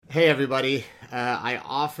Hey, everybody. I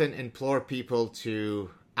often implore people to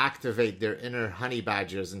activate their inner honey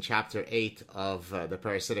badgers in chapter 8 of The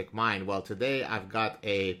Parasitic Mind. Well, today I've got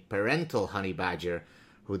a parental honey badger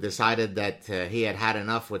who decided that he had had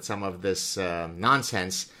enough with some of this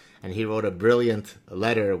nonsense, and he wrote a brilliant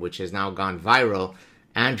letter which has now gone viral.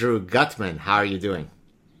 Andrew Gutmann, how are you doing?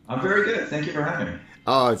 I'm very good. Thank you for having me.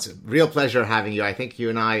 Oh, it's a real pleasure having you. I think you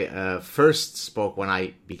and I first spoke when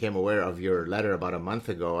I became aware of your letter about a month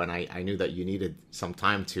ago, and I knew that you needed some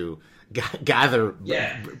time to gather,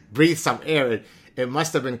 breathe some air. It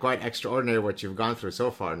must have been quite extraordinary what you've gone through so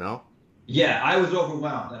far, no? Yeah, I was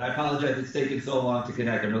overwhelmed, and I apologize it's taken so long to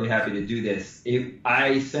connect. I'm really happy to do this.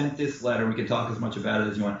 I sent this letter, we can talk as much about it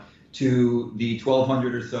as you want, to the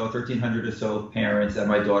 1,200 or so, 1,300 or so parents at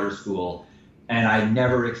my daughter's school. And I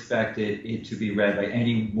never expected it to be read by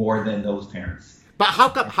any more than those parents. But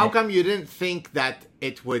how come you didn't think that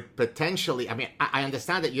it would potentially, I mean, I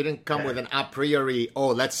understand that you didn't come with an a priori, oh,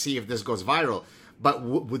 let's see if this goes viral. But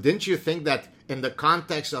didn't you think that in the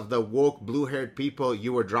context of the woke, blue-haired people,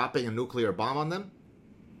 you were dropping a nuclear bomb on them?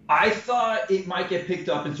 I thought it might get picked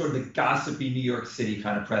up in sort of the gossipy New York City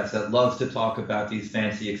kind of press that loves to talk about these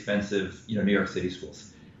fancy, expensive, New York City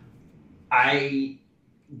schools. I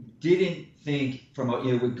didn't think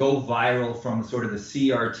it would go viral from sort of the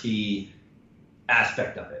CRT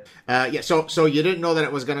aspect of it. So you didn't know that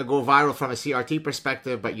it was going to go viral from a CRT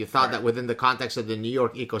perspective, but you thought that within the context of the New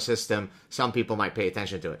York ecosystem, some people might pay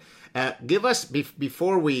attention to it. Give us,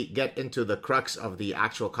 before we get into the crux of the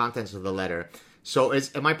actual contents of the letter, so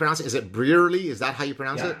am I pronouncing, is it Brearley? Is that how you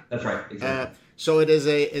pronounce it? That's right, exactly. So it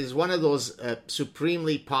is one of those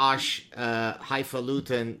supremely posh,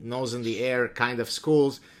 highfalutin, nose in the air kind of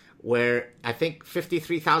schools where I think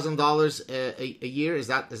 $53,000 a year, is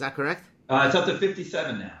that correct? It's up to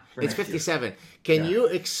 57 now. It's 57. Can you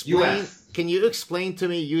explain? US. Can you explain to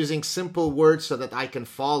me using simple words so that I can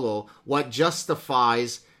follow what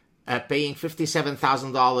justifies paying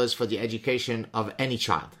 $57,000 for the education of any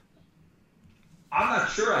child? I'm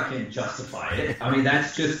not sure I can justify it. I mean,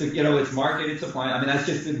 that's just, it's market and supply. I mean, that's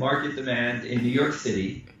just the market demand in New York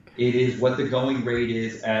City. It is what the going rate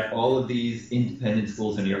is at all of these independent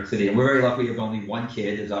schools in New York City. And we're very lucky we have only one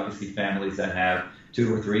kid. There's obviously families that have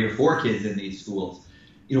 2 or 3 or 4 kids in these schools.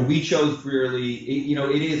 We chose Brearley.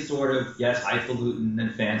 It is sort of, yes, highfalutin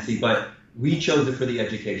and fancy, but we chose it for the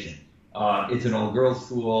education. It's an all-girls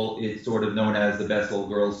school. It's sort of known as the best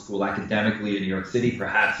all-girls school academically in New York City,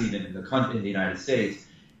 perhaps even in the United States.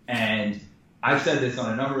 And I've said this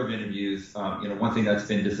on a number of interviews. One thing that's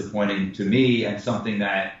been disappointing to me, and something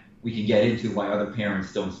that we can get into why other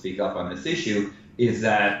parents don't speak up on this issue, is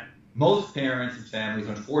that most parents and families,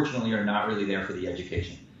 unfortunately, are not really there for the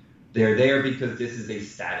education. They're there because this is a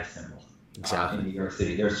status symbol in New York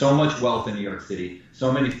City. There's so much wealth in New York City,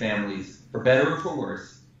 so many families, for better or for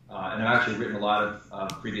worse. And I've actually written a lot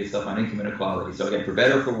of previous stuff on income inequality. So again, for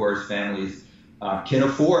better or for worse, families can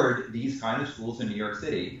afford these kind of schools in New York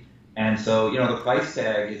City. And so, the price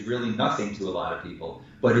tag is really nothing to a lot of people.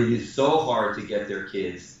 But it is so hard to get their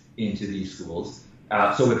kids into these schools.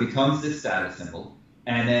 So it becomes this status symbol.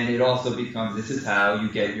 And then it also becomes, this is how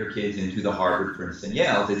you get your kids into the Harvard, Princeton,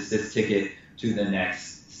 Yale. It's this ticket to the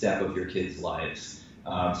next step of your kids' lives.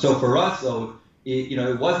 So for us, though,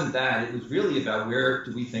 it wasn't that. It was really about where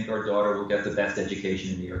do we think our daughter will get the best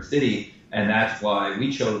education in New York City. And that's why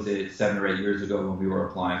we chose it 7 or 8 years ago when we were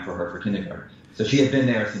applying for her for kindergarten. So she had been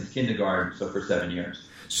there since kindergarten, so for 7 years.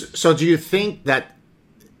 So do you think that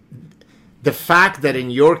the fact that in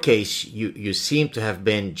your case you seem to have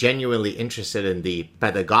been genuinely interested in the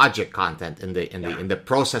pedagogic content, in the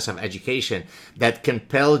process of education, that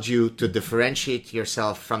compelled you to differentiate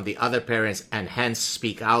yourself from the other parents and hence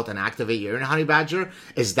speak out and activate your inner honey badger,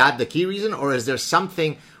 is that the key reason, or is there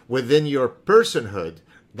something within your personhood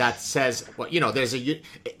that says, well, there's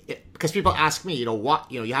because people ask me,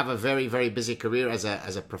 you have a very, very busy career as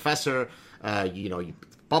a professor, you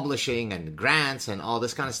publishing and grants and all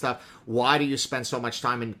this kind of stuff. Why do you spend so much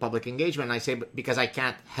time in public engagement? And I say, because I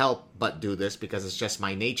can't help but do this, because it's just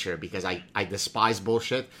my nature, because I despise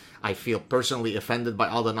bullshit. I feel personally offended by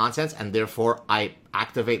all the nonsense, and therefore I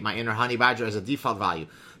activate my inner honey badger as a default value.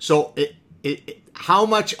 So how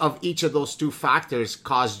much of each of those two factors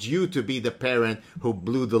caused you to be the parent who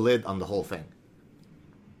blew the lid on the whole thing?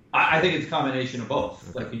 I think it's a combination of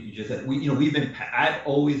both. Like you just said, I've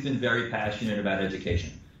always been very passionate about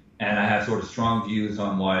education. And I have sort of strong views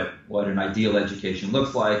on what an ideal education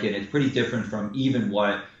looks like. And it's pretty different from even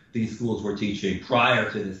what these schools were teaching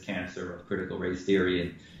prior to this cancer of critical race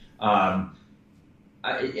theory. And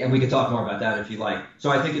we can talk more about that if you like.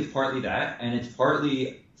 So I think it's partly that. And it's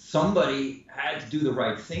partly somebody had to do the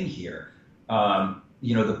right thing here.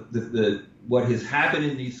 What has happened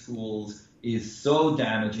in these schools is so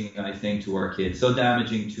damaging, I think, to our kids, so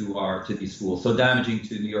damaging to these schools, so damaging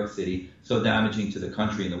to New York City, so damaging to the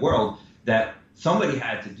country and the world, that somebody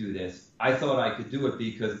had to do this. I thought I could do it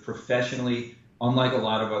because professionally, unlike a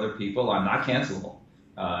lot of other people, I'm not cancelable.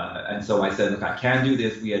 And so I said, look, I can do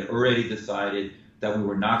this. We had already decided that we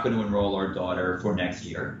were not going to enroll our daughter for next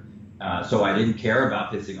year. So I didn't care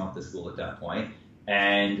about pissing off the school at that point.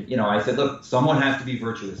 And, I said, look, someone has to be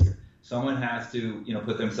virtuous here. Someone has to,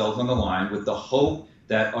 put themselves on the line with the hope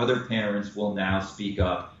that other parents will now speak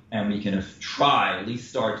up and we can try, at least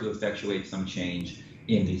start to effectuate some change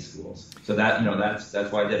in these schools. So that,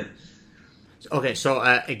 that's why I did it. Okay, so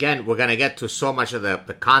again, we're going to get to so much of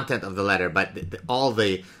the content of the letter, but all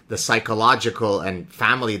the psychological and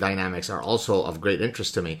family dynamics are also of great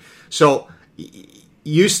interest to me. So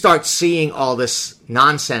you start seeing all this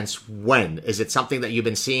nonsense when? Is it something that you've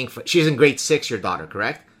been seeing? She's in grade 6, your daughter,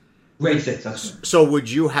 correct? Grade 6, that's right. So would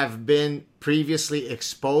you have been previously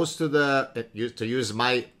exposed to to use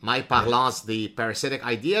my parlance, the parasitic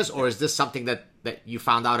ideas, or is this something that you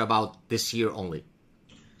found out about this year only?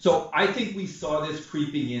 So I think we saw this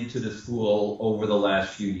creeping into the school over the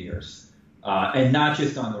last few years, and not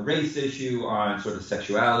just on the race issue, on sort of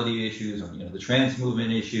sexuality issues, on the trans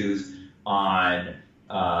movement issues, on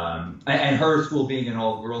and her school being an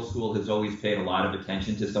all-girls school has always paid a lot of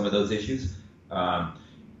attention to some of those issues,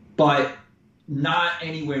 but not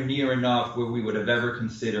anywhere near enough where we would have ever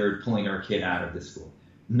considered pulling our kid out of the school.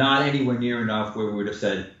 Not anywhere near enough where we would have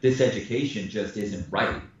said this education just isn't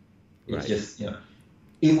right. It's just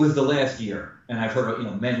It was the last year, and I've heard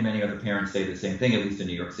many other parents say the same thing, at least in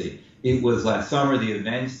New York City. It was last summer, the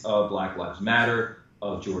events of Black Lives Matter,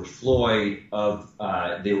 of George Floyd,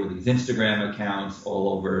 there were these Instagram accounts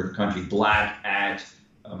all over the country, black at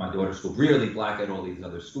my daughter's school, really black at all these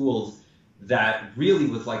other schools, that really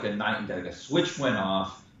was like a night and day. Like a switch went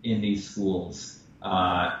off in these schools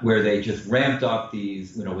where they just ramped up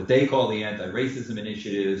these, what they call the anti-racism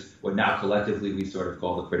initiatives, what now collectively we sort of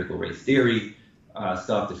call the critical race theory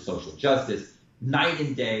stuff, the social justice, night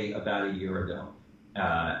and day about a year ago.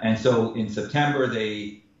 And so in September,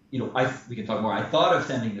 we can talk more. I thought of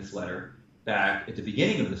sending this letter back at the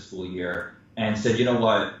beginning of the school year and said, you know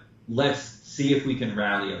what, let's see if we can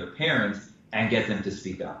rally other parents and get them to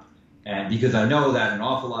speak up. And because I know that an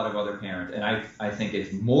awful lot of other parents, and I think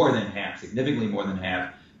it's more than half, significantly more than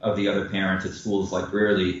half of the other parents at schools like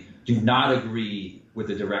Brearley do not agree with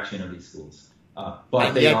the direction of these schools. But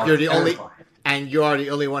and they yet are you're the terrified. And you are the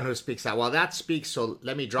only one who speaks out. Well, that speaks, so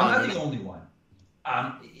let me draw... I'm not the only one.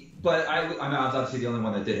 But I was obviously the only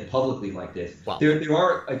one that did it publicly like this. Wow. There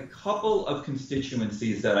are a couple of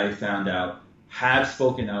constituencies that I found out have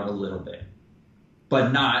spoken out a little bit,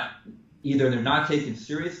 but either they're not taken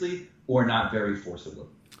seriously or not very forcibly.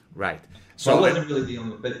 Right. So I wasn't really the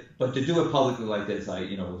only one, but to do it publicly like this,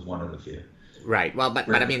 was one of the few. Right. Well, but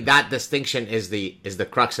I mean, that distinction is the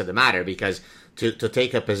crux of the matter, because to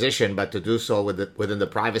take a position, but to do so within the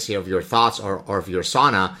privacy of your thoughts or of your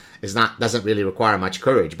sauna doesn't really require much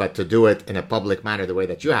courage. But to do it in a public manner the way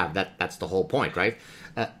that you have, that's the whole point, right?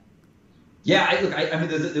 Yeah. I mean,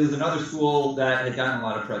 there was another school that had gotten a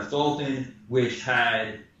lot of press, Dalton, which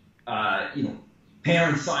had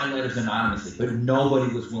parents sign letters anonymously, but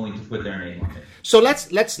nobody was willing to put their name on it. So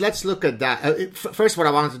let's look at that. First, what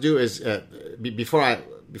I wanted to do is before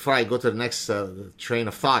I go to the next train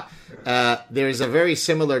of thought, there is a very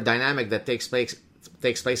similar dynamic that takes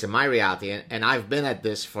place in my reality, and I've been at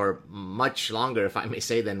this for much longer, if I may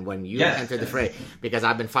say, than when you entered the fray, because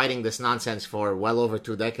I've been fighting this nonsense for well over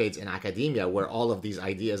 2 decades in academia, where all of these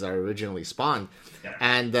ideas are originally spawned,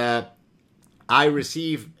 and I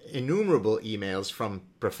receive innumerable emails from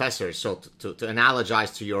professors. So to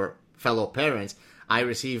analogize to your fellow parents, I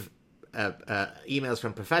receive emails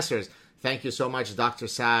from professors. Thank you so much, Dr.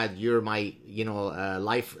 Saad. You're my,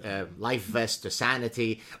 life vest to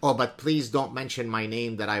sanity. Oh, but please don't mention my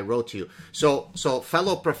name that I wrote to you. So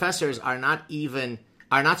fellow professors are not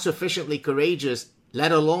sufficiently courageous,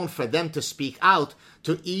 let alone for them to speak out,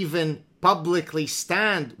 to even publicly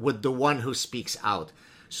stand with the one who speaks out.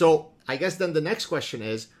 So I guess then the next question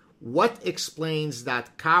is, what explains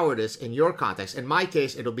that cowardice in your context? In my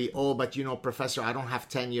case, it'll be, but professor, I don't have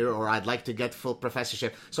tenure, or I'd like to get full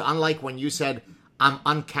professorship. So unlike when you said, I'm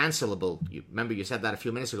uncancelable, remember you said that a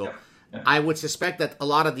few minutes ago, yeah. I would suspect that a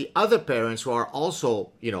lot of the other parents who are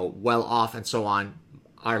also, well off and so on,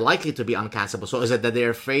 are likely to be uncancelable. So is it that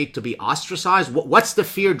they're afraid to be ostracized? What's the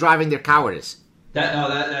fear driving their cowardice?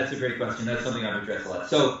 That's a great question. That's something I've addressed a lot.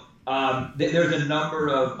 So there's a number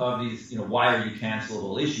of these, why are you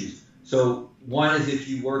cancelable issues. So one is if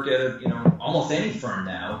you work at almost any firm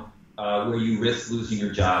now, where you risk losing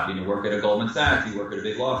your job. You work at a Goldman Sachs, you work at a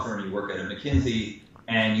big law firm, you work at a McKinsey,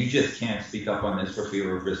 and you just can't speak up on this for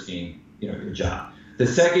fear of risking your job. The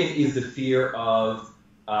second is the fear of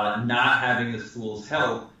not having the school's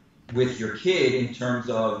help with your kid in terms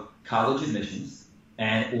of college admissions,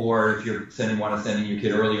 or if you're want to send your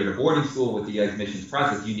kid earlier to boarding school with the admissions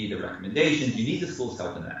process, you need the recommendations, you need the school's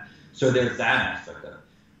help in that. So there's that aspect of it.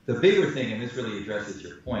 The bigger thing, and this really addresses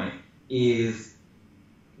your point, is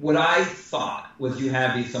what I thought was you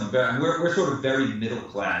have these we're sort of very middle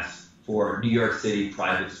class for New York City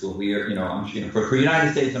private school. We are, for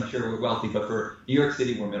United States, I'm sure we're wealthy, but for New York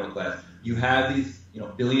City, we're middle class. You have these,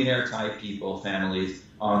 billionaire type people, families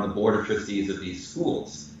on the board of trustees of these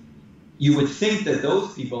schools. You would think that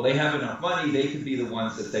those people, they have enough money, they could be the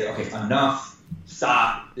ones that say, okay, enough,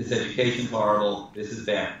 stop, this education's horrible, this is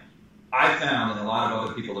bad. I found, and a lot of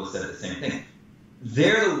other people have said the same thing,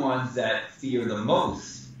 they're the ones that fear the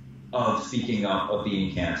most of speaking up, of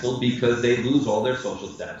being canceled, because they lose all their social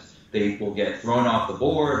status. They will get thrown off the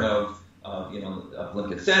board of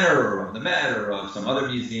Lincoln Center or of the Met or of some other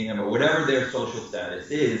museum or whatever their social status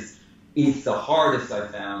is. It's the hardest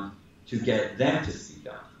I've found to get them to speak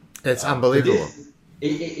up. It's unbelievable.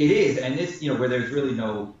 It is, and this, where there's really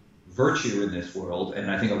no virtue in this world,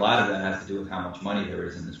 and I think a lot of that has to do with how much money there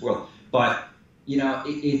is in this world. But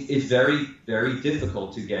it's very, very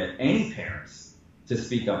difficult to get any parents to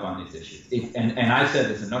speak up on these issues. And I've said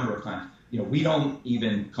this a number of times. We don't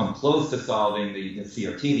even come close to solving the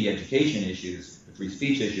CRT, the education issues, the free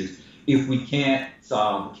speech issues, if we can't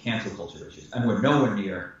solve cancel culture issues. And we're nowhere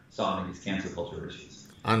near solving these cancel culture issues.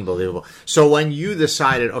 Unbelievable. So when you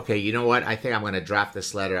decided, okay, you know what, I think I'm going to draft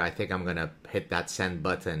this letter, I think I'm going to hit that send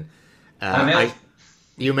button. I mailed it.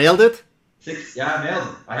 You mailed it? I mailed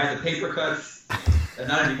it. I had the paper cuts.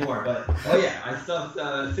 Not anymore, but I stuffed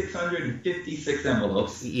 656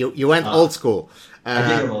 envelopes. You went old school. I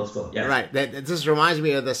did go old school. Yes. Right. This reminds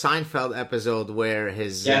me of the Seinfeld episode where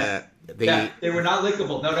his they were not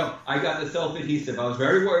lickable. No. I got the self-adhesive. I was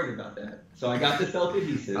very worried about that, so I got the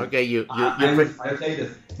self-adhesive. Okay, I'll tell you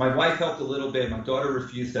this. My wife helped a little bit. My daughter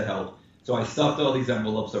refused to help, so I stuffed all these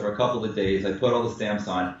envelopes over a couple of days. I put all the stamps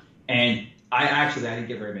on, and I didn't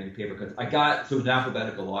get very many paper cuts. I got to an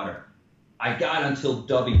alphabetical order. I got until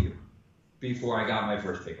W before I got my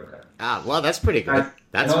first paper cut. Well, that's pretty good.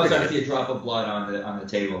 I see a drop of blood on the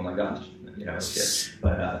table. Oh my gosh, shit.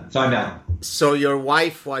 But so I'm out. So your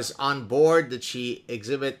wife was on board. Did she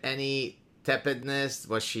exhibit any tepidness?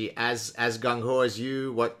 Was she as gung ho as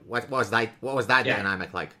you? What was that? What was that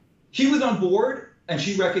dynamic like? She was on board, and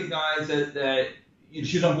she recognized that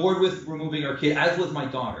she was on board with removing her kid, as was my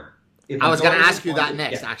daughter. I was going to ask you that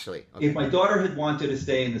next, actually. Okay. If my daughter had wanted to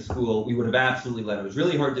stay in the school, we would have absolutely let her. It was a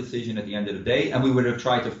really hard decision at the end of the day, and we would have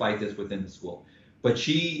tried to fight this within the school. But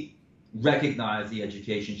she recognized the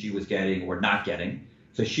education she was getting or not getting,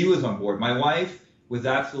 so she was on board. My wife was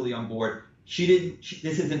absolutely on board. This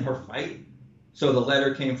isn't her fight, so the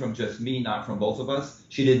letter came from just me, not from both of us.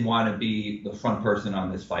 She didn't want to be the front person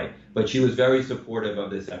on this fight, but she was very supportive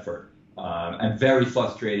of this effort and very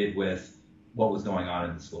frustrated with what was going on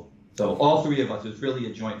in the school. So all three of us, it was really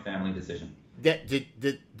a joint family decision.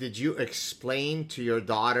 Did you explain to your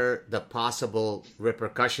daughter the possible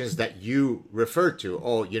repercussions that you referred to?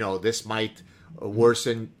 Oh, this might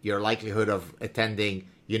worsen your likelihood of attending,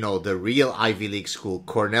 the real Ivy League school,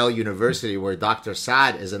 Cornell University, where Dr.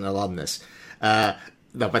 Saad is an alumnus. No,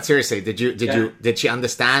 but seriously, did she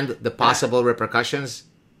understand the possible repercussions?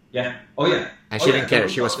 Yeah. Oh yeah. And she didn't care.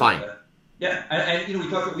 She was fine. Yeah, and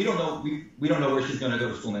we don't know where she's going to go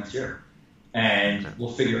to school next year, and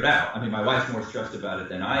we'll figure it out. I mean, my wife's more stressed about it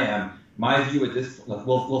than I am. My view at this,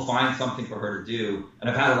 we'll find something for her to do, and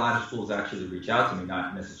I've had a lot of schools actually reach out to me,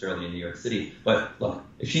 not necessarily in New York City, but look,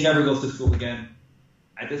 if she never goes to school again,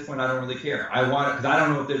 at this point I don't really care. Because I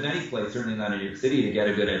don't know if there's any place, certainly not in New York City, to get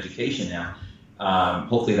a good education now.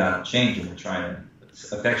 Hopefully that'll change, and we're trying to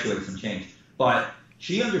effectuate some change. But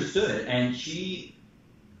she understood it, and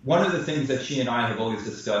one of the things that she and I have always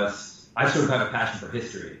discussed, I sort of have a passion for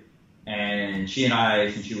history. And she and I,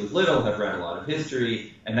 since she was little, have read a lot of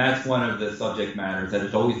history. And that's one of the subject matters that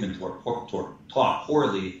has always been taught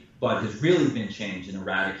poorly, but has really been changed and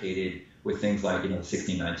eradicated with things like, the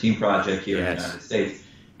 1619 Project here in the United States.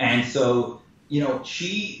 And so,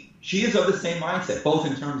 she is of the same mindset, both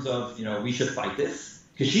in terms of, we should fight this,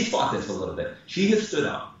 because she's fought this a little bit. She has stood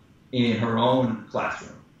up in her own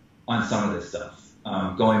classroom on some of this stuff.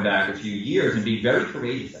 Going back a few years and be very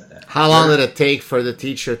courageous at that. How long did it take for the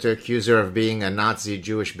teacher to accuse her of being a Nazi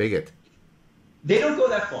Jewish bigot? They don't go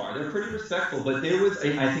that far. They're pretty respectful. But there was,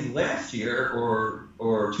 I think last year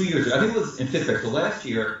or 2 years ago, I think it was in fifth grade. So last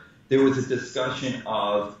year, there was a discussion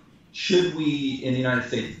of should we in the United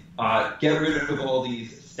States get rid of all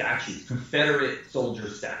these statues, Confederate soldier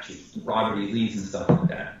statues, Robert E. Lee's and stuff like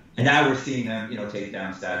that. And now we're seeing them, take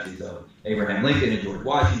down statues of Abraham Lincoln and George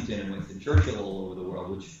Washington and Winston Churchill all over the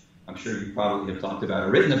world, which I'm sure you probably have talked about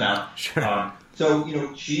or written about. Sure.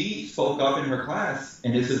 So, she spoke up in her class,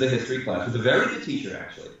 and this is a history class, was a very good teacher,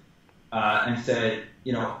 actually, and said,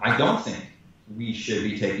 I don't think we should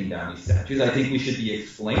be taking down these statues. I think we should be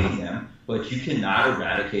explaining them, but you cannot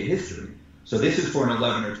eradicate history. So this is for an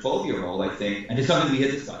 11 or 12-year-old, I think, and it's something we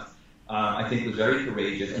had discussed. I think was very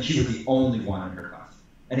courageous, and she was the only one in her class.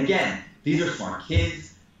 And again, these are smart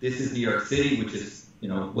kids. This is New York City, which is,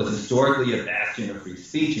 was historically a bastion of free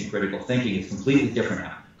speech and critical thinking. It's completely different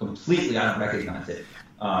now. Completely, I don't recognize it.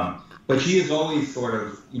 But she has always sort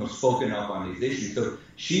of, spoken up on these issues. So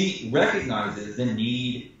she recognizes the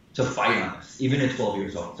need to fight on this, even at 12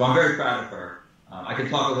 years old. So I'm very proud of her. I can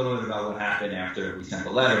talk a little bit about what happened after we sent the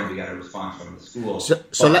letter and we got a response from the school.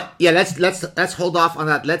 Let's hold off on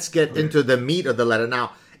that. Let's get into the meat of the letter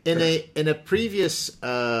now. In a previous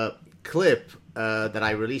clip that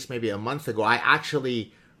I released maybe a month ago, I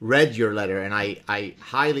actually read your letter, and I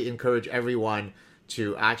highly encourage everyone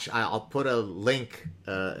to actually. I'll put a link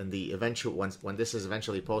in the eventual when this is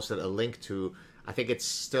eventually posted. A link to. I think it's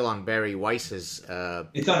still on Barry Weiss's.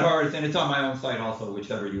 It's on ours, and it's on my own site also,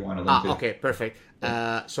 whichever you want to link to. Okay, perfect.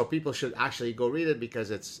 So people should actually go read it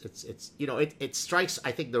because it strikes,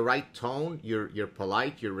 I think, the right tone. You're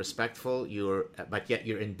polite, you're respectful, but yet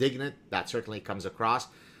you're indignant. That certainly comes across.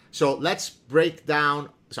 So let's break down.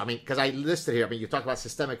 So because I listed here. You talked about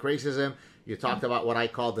systemic racism. You talked about what I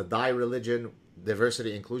call the die religion,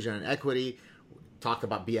 diversity, inclusion, and equity. Talked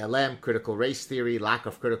about BLM, critical race theory, lack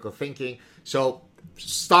of critical thinking. So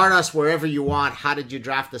start us wherever you want. How did you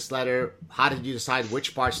draft this letter? How did you decide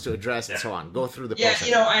which parts to address and so on? Go through the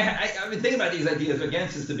process. I've been thinking about these ideas again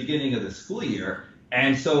since the beginning of the school year.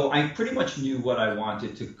 And so I pretty much knew what I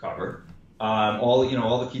wanted to cover, all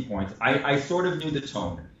the key points. I sort of knew the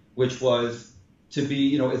tone, which was to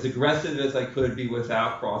be, as aggressive as I could be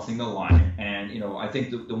without crossing the line. And, I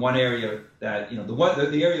think the one area that,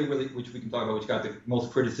 the area really, which we can talk about, which got the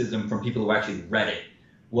most criticism from people who actually read it,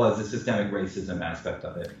 was the systemic racism aspect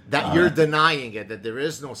of it. That you're denying it, that there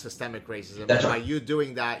is no systemic racism. That's and right. By you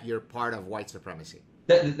doing that, you're part of white supremacy.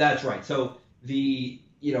 That's right. So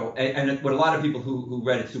and what a lot of people who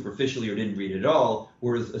read it superficially or didn't read it at all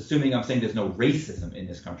were assuming I'm saying there's no racism in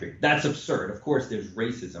this country. That's absurd. Of course there's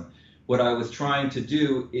racism. What I was trying to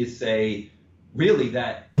do is say, really,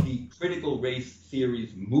 that the critical race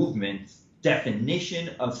theories movement's definition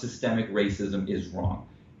of systemic racism is wrong.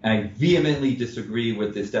 And I vehemently disagree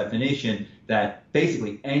with this definition that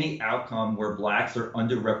basically any outcome where blacks are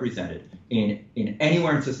underrepresented in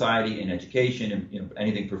anywhere in society, in education, and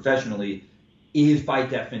anything professionally, is by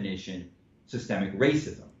definition systemic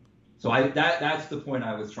racism. So that's the point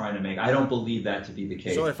I was trying to make. I don't believe that to be the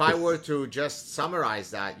case. So if I were to just summarize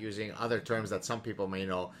that using other terms that some people may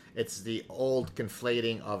know, it's the old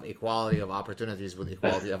conflating of equality of opportunities with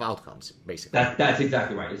equality of outcomes, basically. That's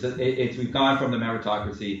exactly right. We've gone from the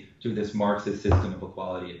meritocracy to this Marxist system of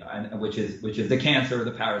equality, which is the cancer, the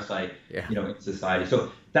parasite, in society.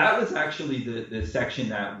 So that was actually the section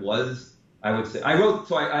that was, I would say,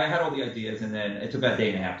 I had all the ideas, and then it took about a day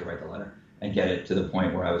and a half to write the letter and get it to the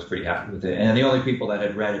point where I was pretty happy with it. And the only people that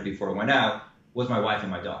had read it before it went out was my wife and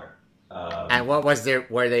my daughter. And what was there?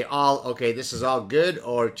 Were they all okay? This is all good,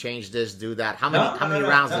 or change this, do that? How many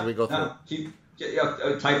rounds did we go through?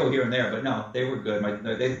 A typo here and there, but no, they were good.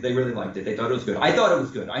 They really liked it. They thought it was good. I thought it was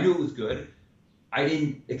good. I knew it was good. I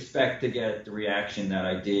didn't expect to get the reaction that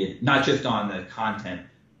I did, not just on the content,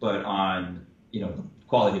 but on the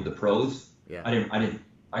quality of the prose. Yeah.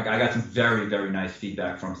 I got some very, very nice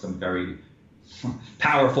feedback from some very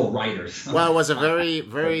powerful writers. Well, it was a very,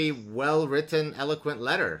 very well-written, eloquent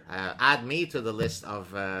letter. Add me to the list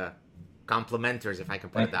of complimenters, if I can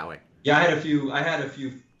put it that way. Yeah, I had a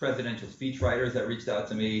few presidential speech writers that reached out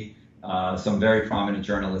to me, some very prominent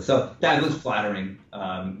journalists. So that was flattering,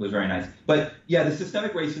 was very nice. But yeah, the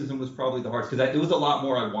systemic racism was probably the hardest because there was a lot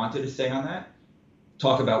more I wanted to say on that.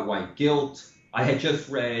 Talk about white guilt. I had just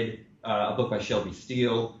read a book by Shelby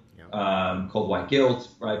Steele called White Guilt,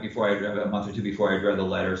 right before a month or two before I'd read the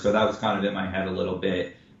letter. So that was kind of in my head a little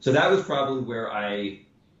bit. So that was probably where I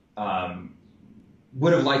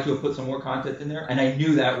would have liked to have put some more content in there. And I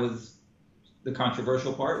knew that was the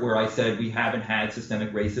controversial part where I said we haven't had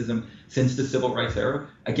systemic racism since the civil rights era.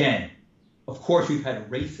 Again, of course we've had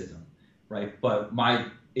racism, right? But my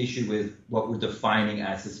issue with what we're defining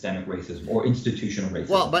as systemic racism or institutional racism.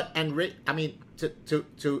 Well, I mean,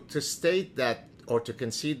 to state that or to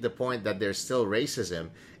concede the point that there's still racism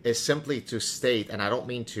is simply to state, and I don't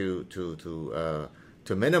mean to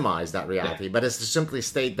minimize that reality, but it's to simply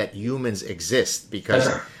state that humans exist because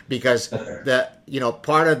the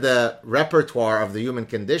part of the repertoire of the human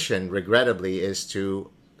condition, regrettably, is to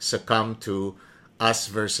succumb to us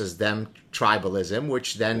versus them tribalism,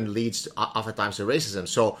 which then leads oftentimes to racism.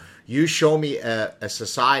 So you show me a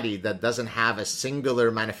society that doesn't have a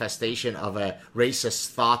singular manifestation of a racist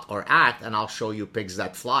thought or act, and I'll show you pigs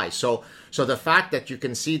that fly. So the fact that you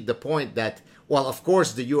concede the point that, well, of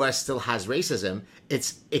course, the U.S. still has racism,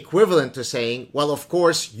 it's equivalent to saying, well, of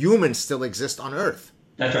course, humans still exist on Earth.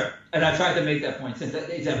 That's right. And I tried to make that point. Since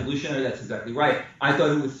it's evolutionary, that's exactly right. I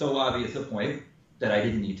thought it was so obvious a point that I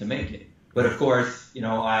didn't need to make it. But of course,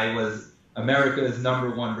 I was America's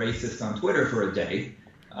 #1 racist on Twitter for a day,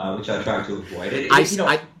 which I tried to avoid.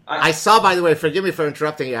 I saw, by the way, forgive me for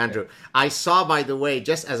interrupting you, Andrew. I saw, by the way,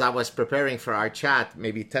 just as I was preparing for our chat,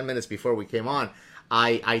 maybe 10 minutes before we came on,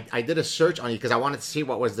 I did a search on you because I wanted to see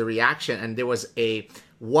what was the reaction. And there was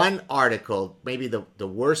one article, maybe the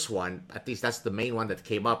worst one, at least that's the main one that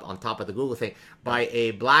came up on top of the Google thing, by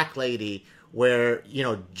a black lady where,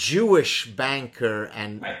 Jewish banker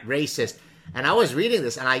and racist. And I was reading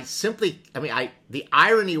this and the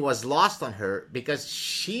irony was lost on her because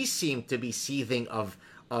she seemed to be seething of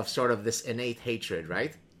sort of this innate hatred,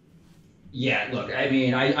 right? Yeah, look,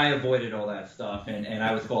 I avoided all that stuff and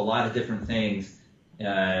I was called a lot of different things.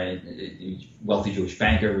 Wealthy Jewish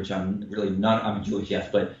banker, which I'm really not, I'm Jewish, yes,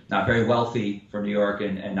 but not very wealthy for New York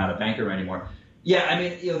and not a banker anymore. Yeah,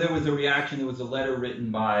 there was a reaction. There was a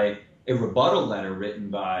rebuttal letter written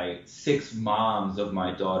by 6 moms of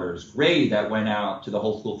my daughter's grade that went out to the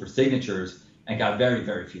whole school for signatures and got very,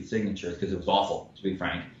 very few signatures because it was awful, to be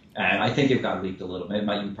frank. And I think it got leaked a little bit.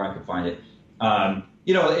 You probably could find it.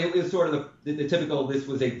 It was sort of the typical, this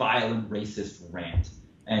was a violent racist rant.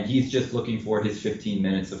 And he's just looking for his 15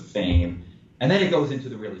 minutes of fame. And then it goes into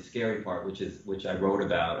the really scary part, which I wrote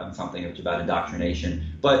about on something which about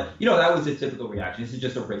indoctrination. But, that was a typical reaction. This is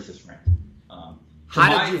just a racist rant.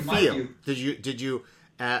 How did you feel? Did you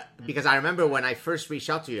because I remember when I first reached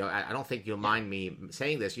out to you, I don't think you'll mind me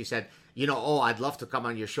saying this. You said, I'd love to come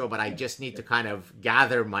on your show, but I just need to kind of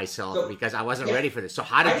gather myself because I wasn't ready for this. So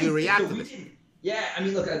how did you react to this?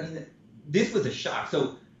 This was a shock.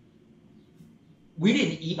 So we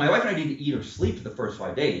didn't eat, my wife and I didn't eat or sleep for the first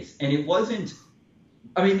 5 days. And it wasn't,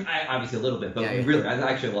 I obviously a little bit, but really, I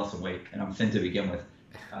actually lost some weight and I'm thin to begin with.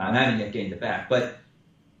 And I haven't yet gained it back. But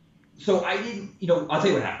so I didn't, I'll tell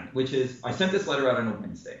you what happened, which is I sent this letter out on a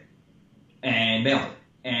Wednesday and mailed it.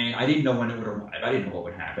 And I didn't know when it would arrive. I didn't know what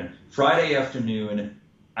would happen. Friday afternoon,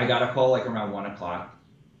 I got a call around 1 o'clock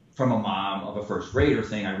from a mom of a first grader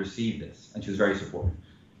saying I received this. And she was very supportive.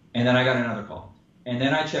 And then I got another call. And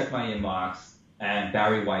then I checked my inbox and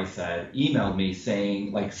Barry Weiss had emailed me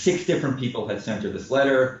saying 6 different people had sent her this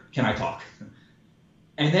letter. Can I talk?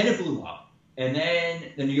 And then it blew up. And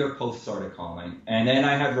then the New York Post started calling. And then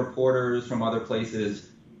I had reporters from other places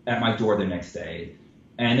at my door the next day.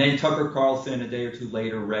 And then Tucker Carlson, a day or two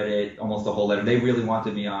later, read it, almost the whole letter. They really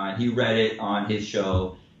wanted me on. He read it on his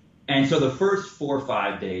show. And so the first 4 or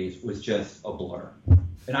 5 days was just a blur.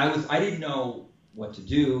 And I didn't know what to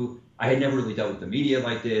do. I had never really dealt with the media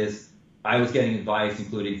like this. I was getting advice,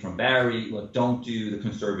 including from Barry, look, don't do the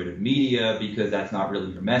conservative media because that's not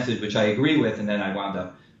really your message, which I agree with. And then I wound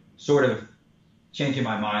up sort of changing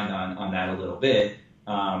my mind on that a little bit.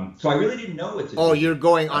 So I really didn't know what to do. Oh, you're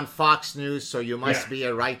going on Fox News, so you must be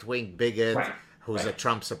a right-wing bigot who's a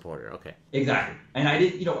Trump supporter. Okay. Exactly. And I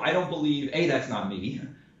didn't, I don't believe, A, that's not me.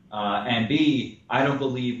 And B, I don't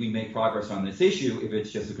believe we make progress on this issue if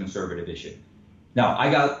it's just a conservative issue. Now,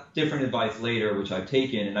 I got different advice later, which I've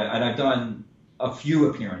taken, and I've done a few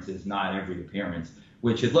appearances, not every appearance,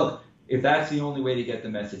 which is, look, if that's the only way to get the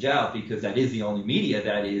message out, because that is the only media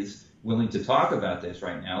that is willing to talk about this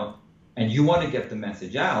right now, and you want to get the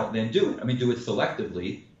message out, then do it. Do it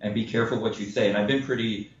selectively and be careful what you say. And I've been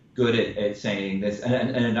pretty good at saying this,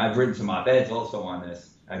 and I've written some op-eds also on this.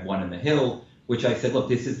 I had one in The Hill, which I said, look,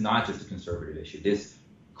 this is not just a conservative issue. This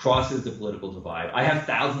crosses the political divide. I have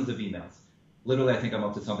thousands of emails. Literally, I think I'm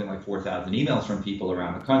up to something like 4,000 emails from people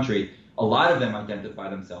around the country. A lot of them identify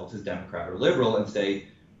themselves as Democrat or liberal and say,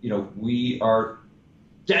 we are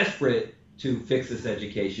desperate to fix this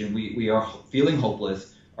education. We are feeling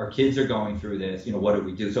hopeless. Our kids are going through this. What do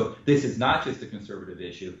we do? So this is not just a conservative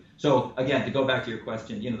issue. So again, to go back to your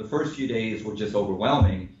question, the first few days were just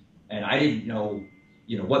overwhelming, and I didn't know,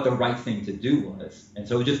 what the right thing to do was. And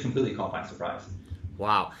so it just completely caught by surprise.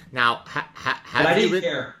 Wow. Now, But I didn't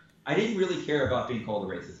care. I didn't really care about being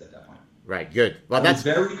called a racist at that point. Right. Good. Well, I was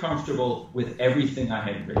very comfortable with everything I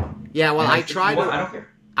had written. Yeah. Well, I try to. I don't care.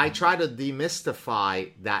 I try to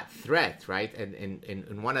demystify that threat, right? And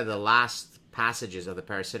in one of the last passages of The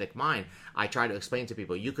Parasitic Mind, I try to explain to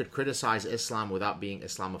people, you could criticize Islam without being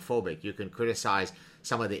Islamophobic. You can criticize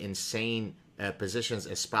some of the insane positions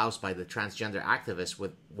espoused by the transgender activists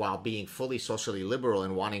while being fully socially liberal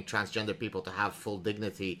and wanting transgender people to have full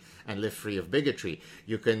dignity and live free of bigotry.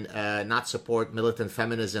 You can not support militant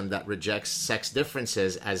feminism that rejects sex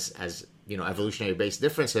differences as evolutionary based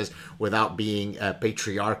differences without being a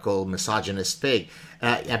patriarchal misogynist pig.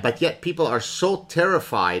 But yet people are so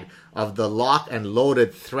terrified of the lock and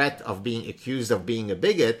loaded threat of being accused of being a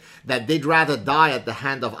bigot that they'd rather die at the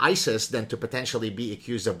hand of ISIS than to potentially be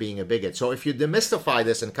accused of being a bigot. So if you demystify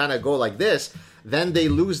this and kind of go like this, then they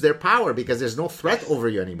lose their power because there's no threat over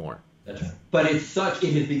you anymore. That's right. But it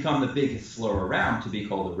has become the biggest slur around to be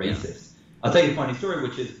called a racist. I'll tell you a funny story,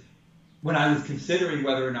 which is when I was considering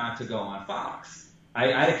whether or not to go on Fox, I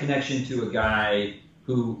had a connection to a guy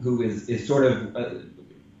who is sort of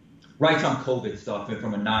writes on COVID stuff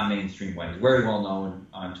from a non-mainstream way. He's very well known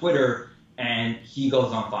on Twitter, and he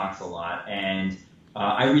goes on Fox a lot. And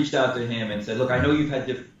I reached out to him and said, look, I know you've had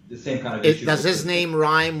the same kind of issues. Does his name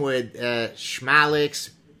rhyme with Schmalix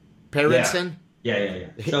Parental? Yeah.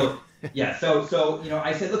 So,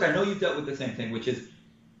 I said, look, I know you've dealt with the same thing, which is,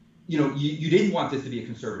 you didn't want this to be a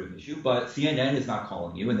conservative issue, but CNN is not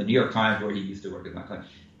calling you, and the New York Times, where he used to work, is not calling.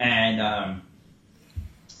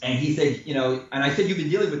 And he said, and I said, you've been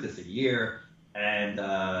dealing with this a year, and,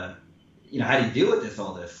 how do you deal with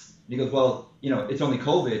all this? And he goes, well, it's only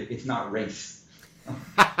COVID, it's not race.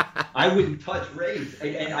 I wouldn't touch race.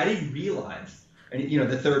 And I didn't realize,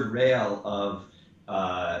 the third rail of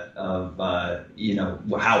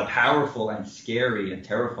how powerful and scary and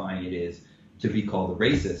terrifying it is to be called a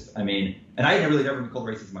racist. I mean, and I had really never been called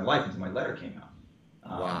racist in my life until my letter came out.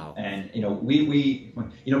 Wow. And,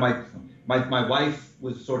 my wife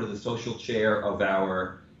was sort of the social chair of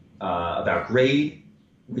our grade.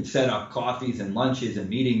 We'd set up coffees and lunches and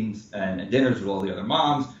meetings and dinners with all the other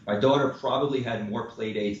moms. My daughter probably had more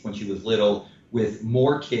play dates when she was little with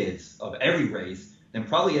more kids of every race than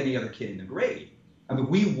probably any other kid in the grade. I mean,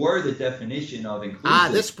 we were the definition of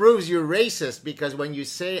inclusive. This proves you're racist, because when you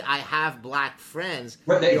say I have black friends,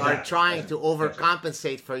 you are trying to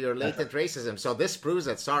overcompensate for your latent racism. So this proves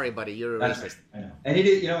that, sorry, buddy, you're a racist. Right. I know. And it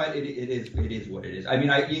is, it is what it is. I mean,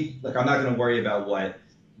 I'm not going to worry about what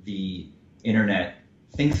the internet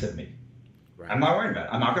thinks of me. Right. I'm not worried about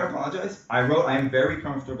it. I'm not going to apologize. I am very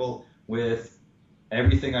comfortable with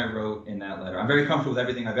everything I wrote in that letter. I'm very comfortable with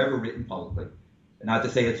everything I've ever written publicly. Not to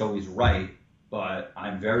say it's always right, but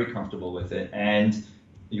I'm very comfortable with it. And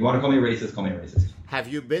you want to call me racist, call me racist. Have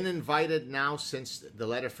you been invited now, since the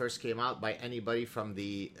letter first came out, by anybody from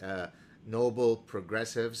the noble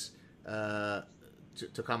progressives to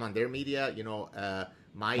come on their media?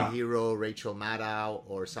 Hero, Rachel Maddow,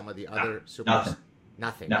 or some of the other super...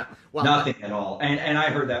 Nothing. No, well, nothing at all. And I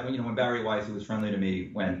heard that when Barry Weiss, who was friendly to me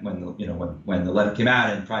when the letter came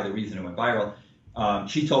out, and probably the reason it went viral,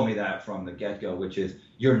 she told me that from the get-go, which is,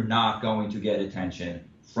 you're not going to get attention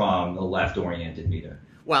from the left-oriented media.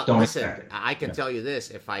 Well, listen, I can tell you this,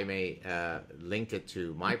 if I may link it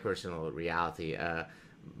to my personal reality.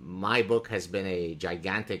 My book has been a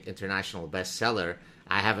gigantic international bestseller.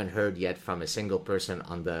 I haven't heard yet from a single person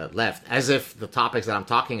on the left, as if the topics that I'm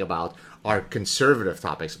talking about are conservative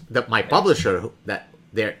topics. My publisher,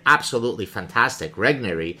 they're absolutely fantastic,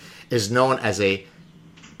 Regnery, is known as a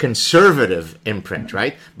conservative imprint,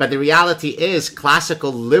 right? But the reality is,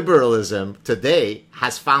 classical liberalism today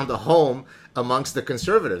has found a home amongst the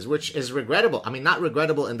conservatives, which is regrettable. I mean, not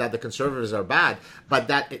regrettable in that the conservatives are bad,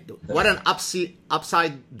 but what an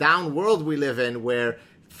upside down world we live in, where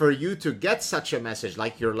for you to get such a message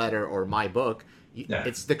like your letter or my book,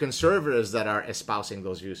 it's the conservatives that are espousing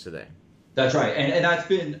those views today. That's right. And that's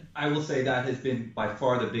been, I will say, that has been by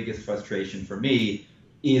far the biggest frustration for me,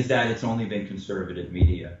 is that it's only been conservative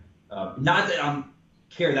media. Not that I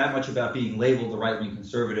care that much about being labeled the right-wing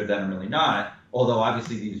conservative, that I'm really not, although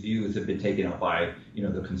obviously these views have been taken up by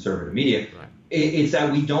the conservative media. Right. It's that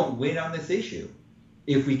we don't win on this issue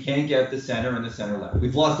if we can't get the center and the center left.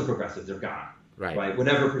 We've lost the progressives. They're gone. Right.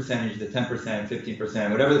 Whatever percentage, the 10%,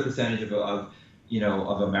 15%, whatever the percentage of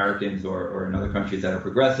Americans or in other countries that are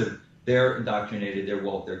progressive, they're indoctrinated, they're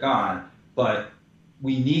woke, they're gone. But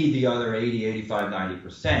we need the other 80, 85,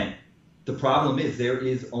 90%. The problem is there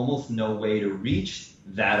is almost no way to reach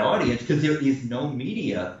that audience, because there is no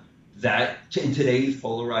media that, in today's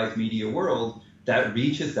polarized media world, that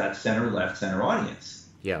reaches that center-left, center audience.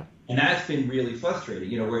 Yeah. And that's been really frustrating.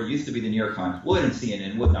 You know, where it used to be the New York Times would and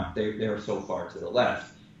CNN would not. They were so far to the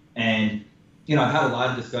left. And, you know, I've had a lot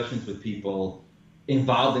of discussions with people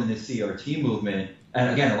involved in this CRT movement. And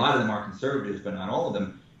again, a lot of them are conservatives, but not all of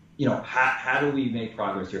them. You know, how do we make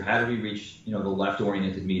progress here? How do we reach, you know, the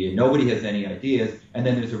left-oriented media? Nobody has any ideas. And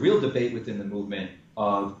then there's a real debate within the movement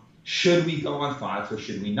of should we go on Fox or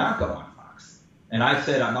should we not go on Fox? And I've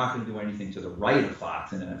said I'm not going to do anything to the right of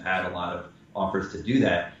Fox, and I've had a lot of offers to do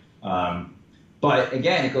that. But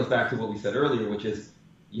again, it goes back to what we said earlier, which is,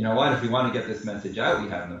 you know what, if we want to get this message out, we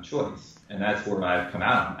have no choice. And that's where I've come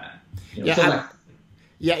out on that. You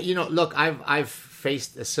know, you know, look, I've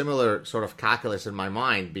faced a similar sort of calculus in my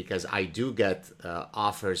mind because I do get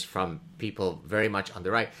offers from people very much on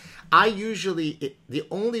the right. I usually, the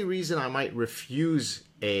only reason I might refuse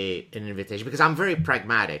an invitation, because I'm very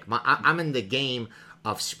pragmatic. I'm in the game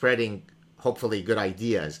of spreading hopefully good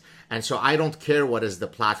ideas. And so I don't care what is the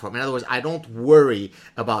platform. In other words, I don't worry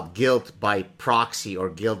about guilt by proxy or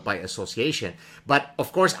guilt by association. But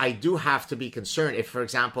of course, I do have to be concerned if, for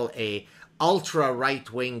example, a ultra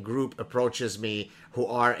right-wing group approaches me who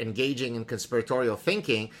are engaging in conspiratorial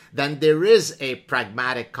thinking, then there is a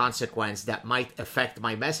pragmatic consequence that might affect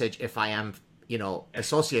my message if I am, you know,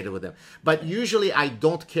 associated with them. But usually I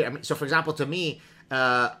don't care. I mean, so for example, to me,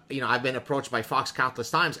 you know, I've been approached by Fox countless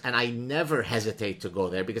times, and I never hesitate to go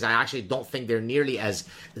there because I actually don't think they're nearly as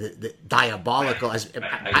diabolical as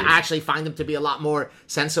I actually find them to be a lot more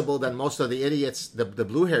sensible than most of the idiots, the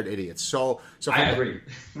blue-haired idiots. So I agree.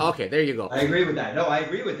 Okay, there you go. I agree with that. No, I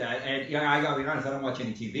agree with that. And you know, I gotta be honest, I don't watch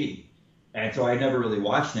any TV, and so I never really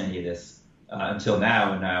watched any of this until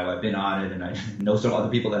now. And now I've been on it, and I know some other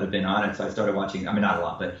people that have been on it, so I started watching. I mean, not a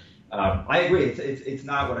lot, but. I agree. It's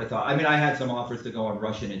not what I thought. I mean, I had some offers to go on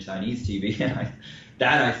Russian and Chinese TV, and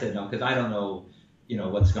I said no because I don't know, you know,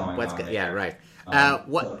 what's going on. Yeah, right.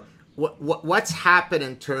 What's happened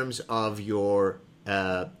in terms of your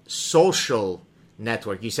social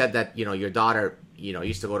network? You said that, you know, your daughter, you know,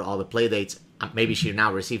 used to go to all the play dates. Maybe she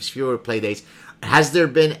now receives fewer play dates. Has there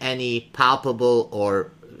been any palpable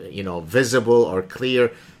or, you know, visible or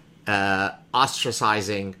clear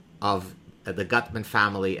ostracizing of the Gutmann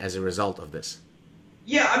family as a result of this?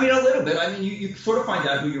 Yeah, I mean, a little bit. I mean, you sort of find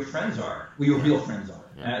out who your friends are, who your real friends are.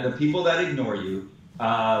 Yeah. The people that ignore you,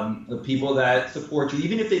 the people that support you,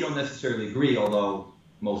 even if they don't necessarily agree, although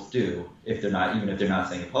most do, even if they're not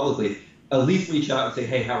saying it publicly, at least reach out and say,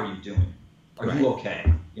 hey, how are you doing? Are you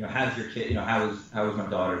okay? You know, how's your kid? You know, how is my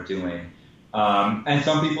daughter doing? And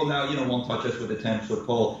some people now, you know, won't touch us with a 10-foot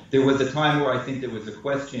pole. There was a time where I think there was a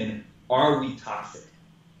question: are we toxic?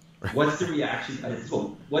 What's the reaction?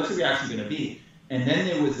 What's the reaction going to be? And then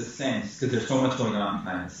there was a sense, because there's so much going on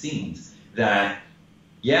behind the scenes, that,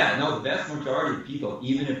 yeah, no, the vast majority of people,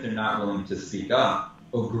 even if they're not willing to speak up,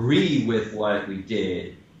 agree with what we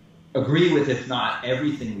did, agree with, if not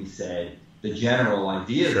everything we said, the general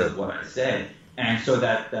ideas of what I said. And so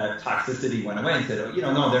that toxicity went away and said, oh, you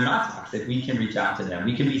know, no, they're not toxic. We can reach out to them.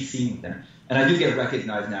 We can be seen with them. And I do get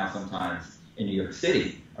recognized now sometimes in New York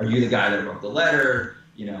City. Are you the guy that wrote the letter?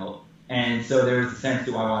 You know, and so there was a sense,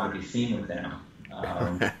 do I want to be seen with them?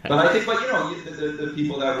 But I think, you know, the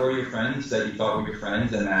people that were your friends, that you thought were your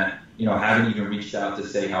friends, and that, you know, haven't even reached out to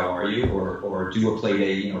say how are you, or do a play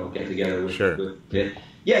date, you know, get together with it.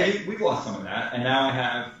 Yeah, we've lost some of that, and now I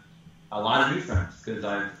have a lot of new friends because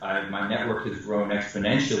my network has grown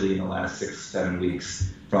exponentially in the last 6-7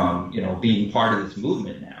 weeks from, you know, being part of this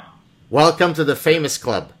movement now. Welcome to the famous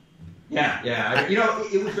club. Yeah. You know,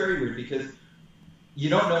 it was very weird because you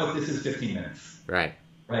don't know if this is 15 minutes. Right.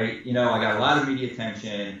 You know, I got a lot of media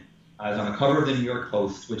attention. I was on the cover of the New York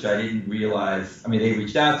Post, which I didn't realize. I mean, they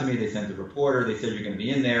reached out to me. They sent a reporter. They said, you're going to be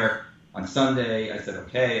in there on Sunday. I said,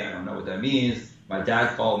 okay, I don't know what that means. My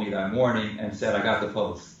dad called me that morning and said, I got the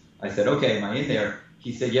Post. I said, okay, am I in there?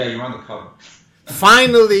 He said, yeah, you're on the cover.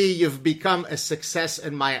 Finally, you've become a success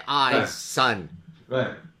in my eyes, son.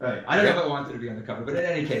 Right. I don't know if I wanted to be on the cover, but in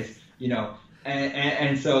any case, you know,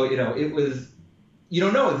 and so, you know, it was, you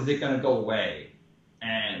don't know, is it going to go away?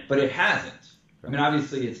 But it hasn't. I mean,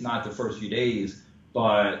 obviously, it's not the first few days,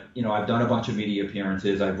 but, you know, I've done a bunch of media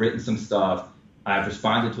appearances. I've written some stuff. I've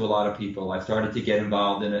responded to a lot of people. I've started to get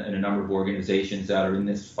involved in a number of organizations that are in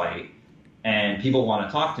this fight, and people want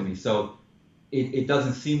to talk to me. So it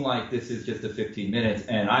doesn't seem like this is just a 15 minutes,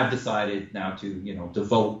 and I've decided now to, you know,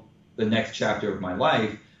 devote the next chapter of my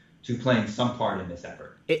life to playing some part in this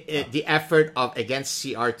effort. The effort of against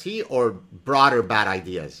CRT or broader bad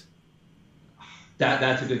ideas?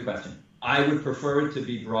 That's a good question. I would prefer it to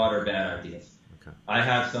be broader bad ideas. Okay. I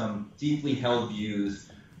have some deeply held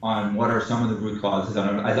views on what are some of the root causes,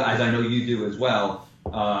 as I know you do as well.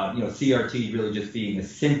 CRT really just being a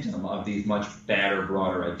symptom of these much badder,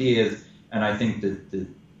 broader ideas. And I think that the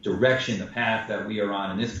direction, the path that we are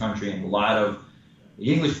on in this country and a lot of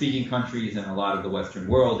the English-speaking countries and a lot of the Western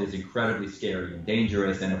world is incredibly scary and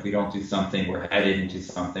dangerous. And if we don't do something, we're headed into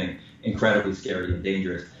something incredibly scary and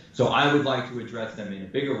dangerous. So I would like to address them in a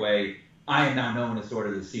bigger way. I am now known as sort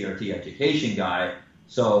of the CRT education guy.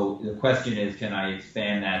 So the question is, can I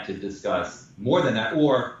expand that to discuss more than that?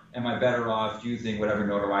 Or am I better off using whatever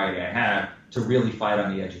notoriety I have to really fight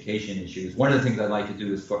on the education issues? One of the things I'd like to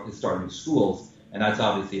do is start new schools. And that's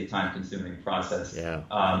obviously a time-consuming process. Yeah.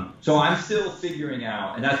 So I'm still figuring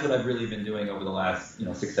out, and that's what I've really been doing over the last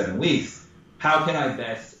 6-7 weeks. How can I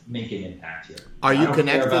best make an impact here? Are you connected?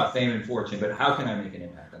 I don't care about fame and fortune, but how can I make an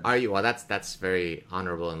impact? Are you? Well, that's very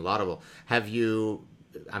honorable and laudable. Have you?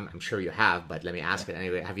 I'm sure you have, but let me ask it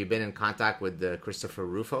anyway. Have you been in contact with Christopher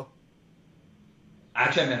Rufo?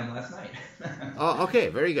 Actually, I met him last night. Oh, okay,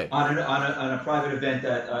 very good. On a private event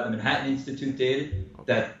that the Manhattan Institute did,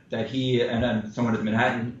 that he and someone at the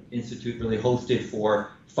Manhattan Institute really hosted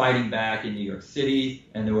for fighting back in New York City,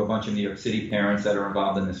 and there were a bunch of New York City parents that are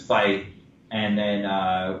involved in this fight. And then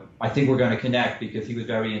I think we're going to connect because he was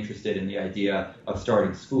very interested in the idea of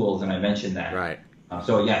starting schools, and I mentioned that. Right.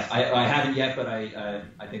 So yes, I haven't yet, but I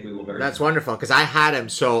think we will very. That's wonderful because I had him.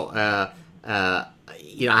 So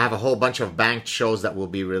I have a whole bunch of banked shows that will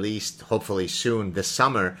be released hopefully soon this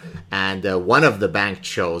summer, and one of the banked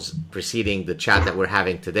shows preceding the chat that we're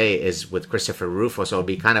having today is with Christopher Rufo. So it'll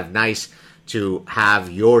be kind of nice to have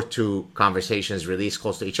your two conversations released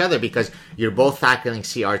close to each other because you're both tackling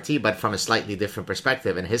CRT, but from a slightly different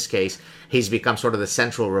perspective. In his case, he's become sort of the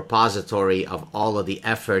central repository of all of the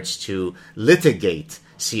efforts to litigate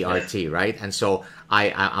CRT, right? And so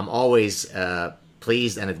I'm always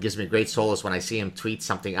pleased, and it gives me great solace when I see him tweet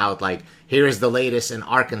something out like, here is the latest in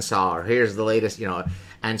Arkansas, or here's the latest,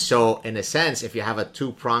 And so, in a sense, if you have a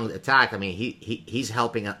two-pronged attack, I mean, he's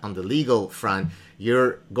helping on the legal front.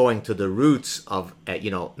 You're going to the roots of,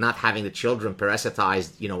 not having the children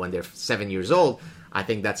parasitized, when they're 7 years old. I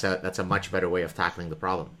think that's a much better way of tackling the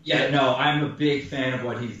problem. Yeah, no, I'm a big fan of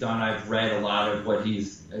what he's done. I've read a lot of what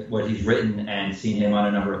he's written and seen him on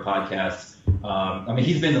a number of podcasts.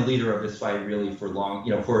 He's been the leader of this fight really for long,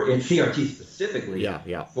 for in CRT specifically,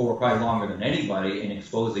 for probably longer than anybody, in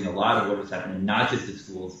exposing a lot of what was happening, not just at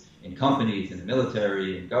schools, in companies, in the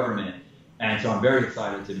military, in government. And so I'm very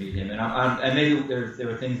excited to meet him. And maybe there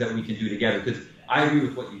are things that we can do together, because I agree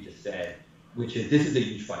with what you just said, which is this is a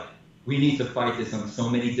huge fight. We need to fight this on so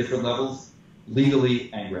many different levels,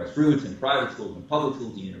 legally and grassroots, in private schools, in public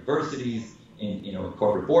schools, in universities, in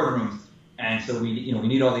corporate boardrooms. And so we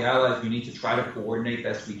need all the allies. We need to try to coordinate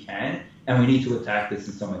best we can, and we need to attack this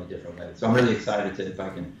in so many different ways. So I'm really excited if I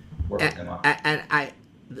can work with them up. And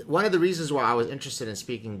one of the reasons why I was interested in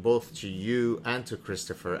speaking both to you and to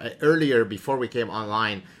Christopher earlier, before we came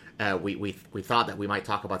online, we thought that we might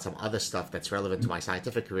talk about some other stuff that's relevant to my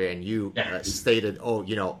scientific career, and you stated,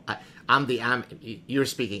 I'm the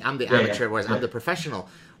amateur, whereas I'm the professional.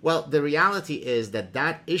 Well, the reality is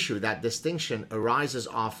that issue, that distinction, arises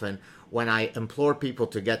often when I implore people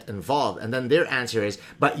to get involved. And then their answer is,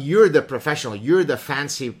 but you're the professional, you're the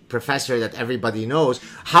fancy professor that everybody knows.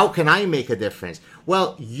 How can I make a difference?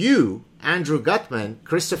 Well, you, Andrew Gutmann,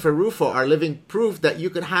 Christopher Rufo, are living proof that you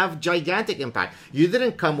can have gigantic impact. You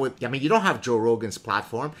didn't come with, you don't have Joe Rogan's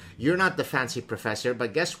platform. You're not the fancy professor,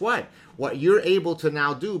 but guess what? What you're able to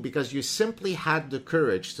now do, because you simply had the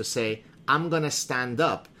courage to say, I'm going to stand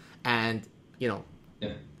up and,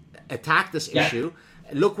 attack this issue.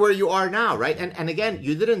 Look where you are now, right? And again,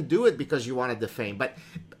 you didn't do it because you wanted the fame, but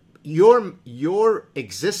your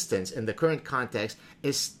existence in the current context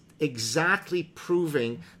is exactly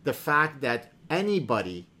proving the fact that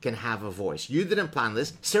anybody can have a voice. You didn't plan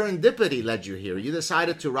this. Serendipity led you here. You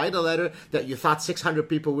decided to write a letter that you thought 600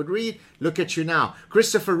 people would read. Look at you now.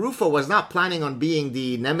 Christopher Rufo was not planning on being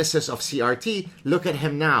the nemesis of CRT. Look at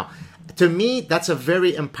him now. To me, that's a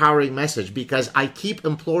very empowering message, because I keep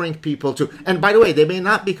imploring people to, and by the way, they may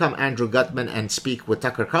not become Andrew Gutmann and speak with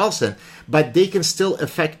Tucker Carlson, but they can still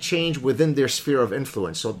affect change within their sphere of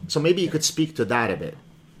influence. So maybe you could speak to that a bit.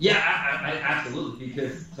 Yeah, I absolutely,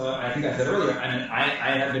 because I think I said earlier,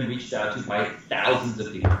 I have been reached out to by thousands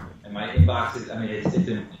of people, and my inbox is,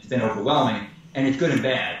 it's been overwhelming, and it's good and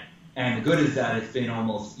bad. And the good is that it's been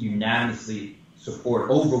almost unanimously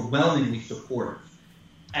overwhelmingly supportive.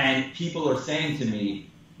 And people are saying to me,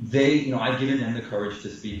 I've given them the courage to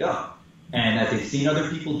speak up, and that they've seen other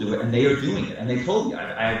people do it, and they are doing it. And they told me,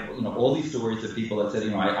 I have, all these stories of people that said,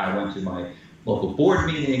 I went to local board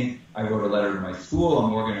meeting. I wrote a letter to my school.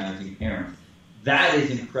 I'm organizing parents. That is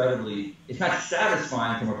incredibly, it's not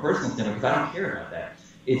satisfying from a personal standpoint because I don't care about that.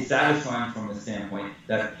 It's satisfying from the standpoint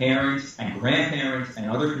that parents and grandparents and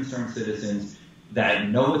other concerned citizens that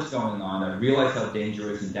know what's going on, that realize how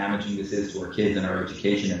dangerous and damaging this is to our kids and our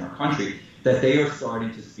education in our country, that they are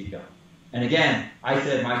starting to speak up. And again, I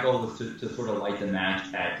said my goal was to sort of light the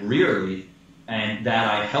match at Greerly, and that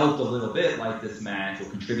I helped a little bit light this match or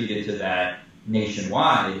contributed to that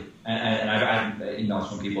nationwide. And I've had emails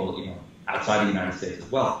from people, outside the United States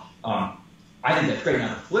as well. I think that's great.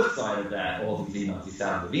 Now, the flip side of that, all these emails, these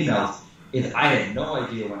thousands of emails, is I had no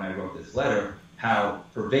idea when I wrote this letter how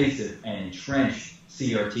pervasive and entrenched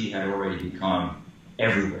CRT had already become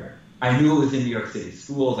everywhere. I knew it was in New York City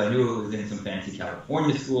schools. I knew it was in some fancy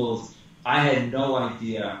California schools. I had no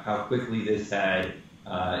idea how quickly this had,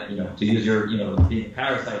 to use your, being a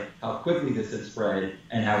parasite, how quickly this had spread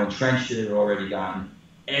and how entrenched it had already gotten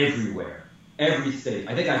everywhere. Every state.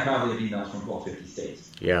 I think I probably have emails from all 50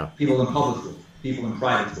 states. Yeah. People in public schools, people in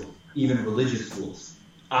private schools, even religious schools.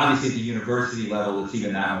 Obviously, at the university level, it's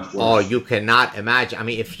even that much worse. Oh, you cannot imagine. I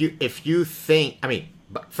mean, if you think,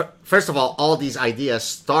 first of all these ideas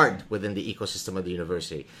start within the ecosystem of the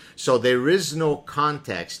university. So there is no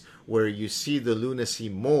context where you see the lunacy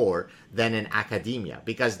more than in academia,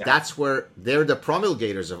 because that's where they're the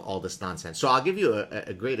promulgators of all this nonsense. So I'll give you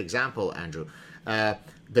a great example, Andrew.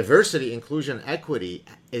 Diversity, inclusion, equity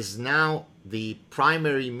is now the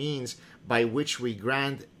primary means by which we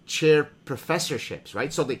grant chair professorships,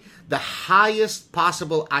 right? So the highest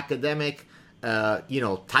possible academic,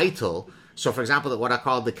 title. So, for example, what I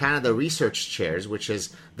call the Canada Research Chairs, which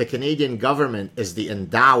is the Canadian government is the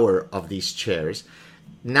endower of these chairs.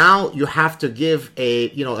 Now you have to give a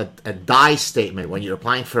DIE statement when you're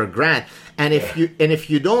applying for a grant, and if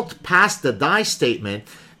you don't pass the DIE statement,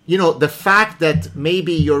 the fact that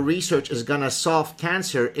maybe your research is going to solve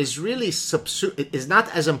cancer is really is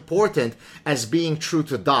not as important as being true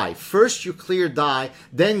to DIE. First you clear DIE,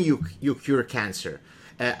 then you cure cancer.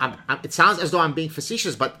 It sounds as though I'm being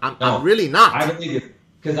facetious, but I'm really not. I believe it,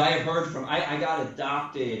 because I have heard from, I got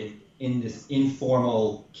adopted in this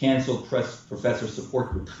informal canceled professor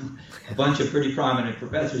support group. A bunch of pretty prominent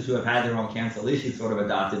professors who have had their own canceled issues sort of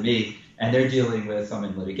adopted me, and they're dealing with some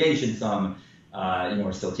in litigation, some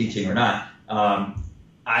are still teaching or not. I've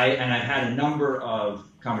had a number of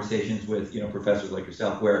conversations with professors like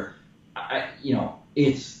yourself where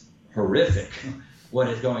it's horrific what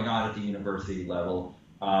is going on at the university level.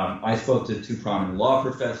 I spoke to two prominent law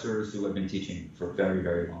professors who have been teaching for a very,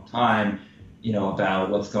 very long time,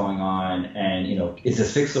 about what's going on, and is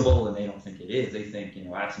this fixable? And they don't think it is. They think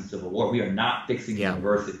absent civil war, we are not fixing the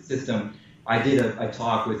university system. I did a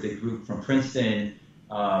talk with a group from Princeton.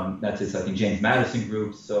 That's this, I think, James Madison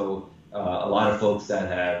group. So a lot of folks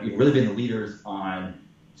that have really been the leaders on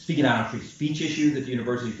speaking out on free speech issues at the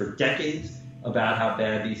university for decades about how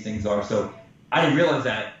bad these things are. So I didn't realize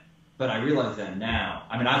that, but I realize that now.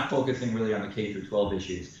 I mean, I'm focusing really on the K through 12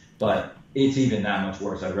 issues, but it's even that much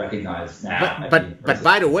worse. I recognize now. But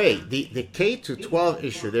by the way, the K to 12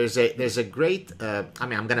 issue, there's a great.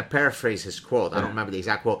 I'm going to paraphrase his quote. I don't remember the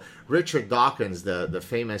exact quote. Richard Dawkins, the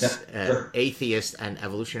famous atheist and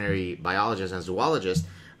evolutionary biologist and zoologist,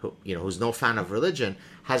 who's no fan of religion,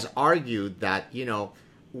 has argued that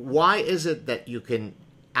why is it that you can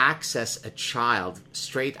access a child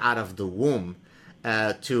straight out of the womb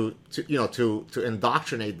to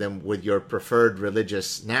indoctrinate them with your preferred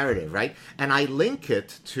religious narrative, right? And I link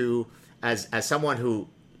it to, as someone who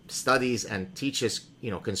studies and teaches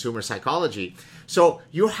consumer psychology. So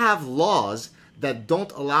you have laws that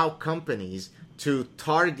don't allow companies to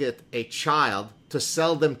target a child to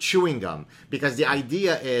sell them chewing gum, because the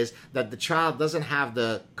idea is that the child doesn't have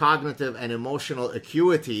the cognitive and emotional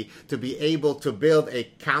acuity to be able to build a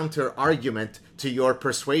counter argument to your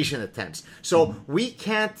persuasion attempts. So we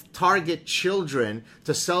can't target children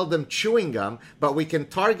to sell them chewing gum, but we can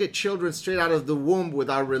target children straight out of the womb with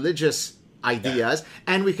our religious ideas,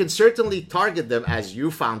 and we can certainly target them, as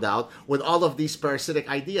you found out, with all of these parasitic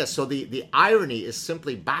ideas. So the irony is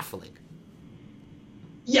simply baffling.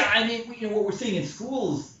 Yeah, I mean, what we're seeing in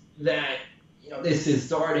schools, that this is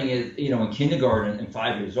starting in kindergarten and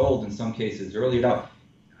 5 years old, in some cases earlier. Now,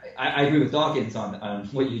 I agree with Dawkins on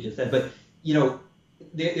what you just said, but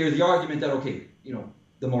there's the argument that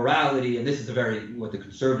the morality, and this is what the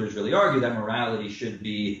conservatives really argue, that morality should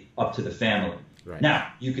be up to the family. Right.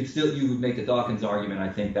 Now, you would make the Dawkins argument, I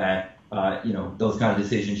think, that those kind of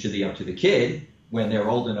decisions should be up to the kid when they're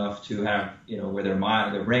old enough to have, where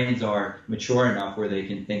their brains are mature enough where they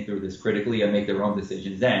can think through this critically and make their own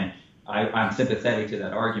decisions then. I'm sympathetic to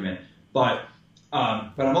that argument. But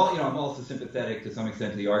But I'm also sympathetic to some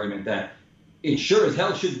extent to the argument that it sure as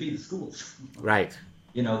hell shouldn't be the schools, Right.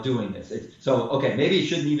 Doing this. So, okay, maybe it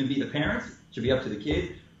shouldn't even be the parents. It should be up to the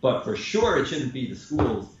kid. But for sure, it shouldn't be the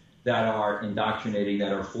schools that are indoctrinating,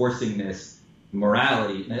 that are forcing this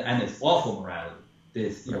morality and this awful morality,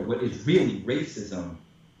 this, what is really racism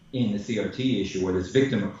in the CRT issue, or this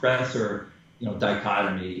victim-oppressor,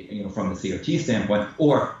 dichotomy, from the CRT standpoint,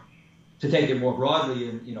 or to take it more broadly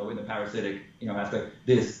in the parasitic, aspect,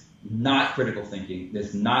 this not critical thinking,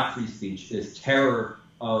 this not free speech, this terror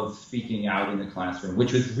of speaking out in the classroom,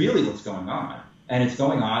 which is really what's going on. And it's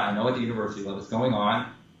going on, I know at the university level, it's going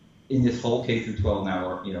on in this whole K through 12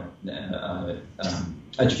 now,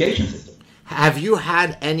 education system. Have you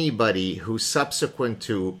had anybody who, subsequent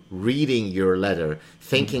to reading your letter,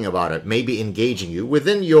 thinking about it, maybe engaging you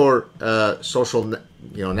within your social,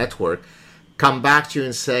 network, come back to you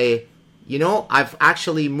and say, I've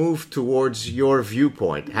actually moved towards your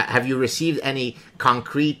viewpoint? Have you received any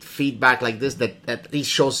concrete feedback like this that at least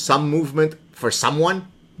shows some movement for someone?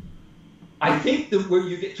 I think that where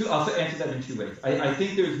you get to, I'll answer that in two ways. I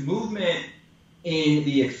think there's movement in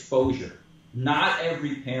the exposure. Not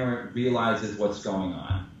every parent realizes what's going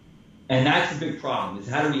on. And that's a big problem, is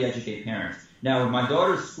how do we educate parents? Now, in my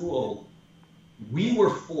daughter's school, we were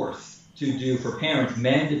forced to do, for parents,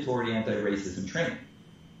 mandatory anti-racism training.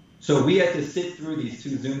 So we had to sit through these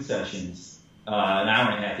 2 Zoom sessions, an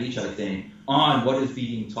hour and a half each, I think, on what is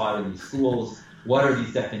being taught in these schools, what are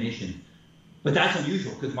these definitions. But that's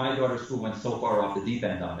unusual, because my daughter's school went so far off the deep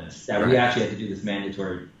end on this that we actually had to do this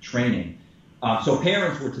mandatory training. So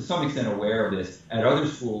parents were to some extent aware of this. At other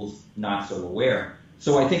schools, not so aware.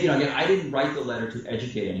 So I think, again, I didn't write the letter to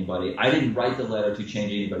educate anybody. I didn't write the letter to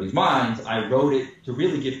change anybody's minds. I wrote it to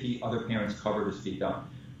really give the other parents cover to speak up.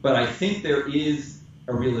 But I think there is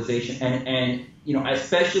a realization, and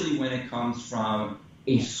especially when it comes from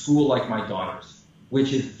a school like my daughter's,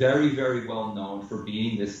 which is very, very well known for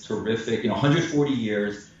being this terrific, 140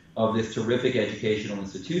 years of this terrific educational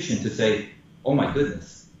institution, to say, oh my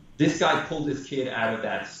goodness, this guy pulled his kid out of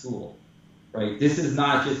that school, right? This is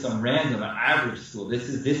not just some random average school. This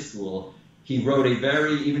is this school. He wrote a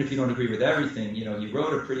very, even if you don't agree with everything, he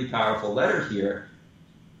wrote a pretty powerful letter here.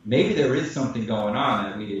 Maybe there is something going on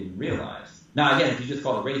that we didn't realize. Now, again, if you just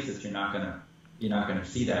call it racist, you're not gonna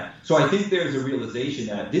see that. So I think there's a realization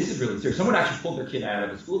that this is really serious. Someone actually pulled their kid out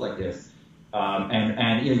of a school like this,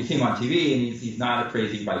 and you see him on TV, and he's not a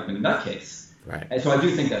crazy right-wing nutcase. Right. And so I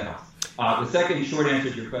do think that helps. The second short answer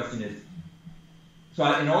to your question is,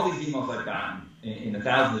 in all these emails I've gotten, in the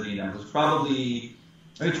thousands of emails, there's probably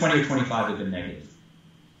maybe 20 or 25 have been negative,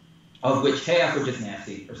 of which half are just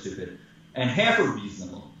nasty or stupid, and half are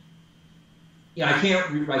reasonable. I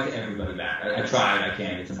can't write to everybody back. I tried, I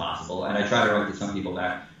can't, it's impossible. And I try to write to some people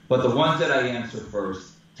back. But the ones that I answer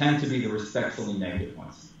first tend to be the respectfully negative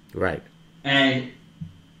ones. Right. And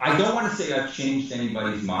I don't want to say I've changed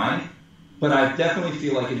anybody's mind, but I definitely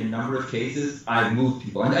feel like in a number of cases, I've moved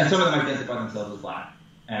people. And some of them identify themselves as black.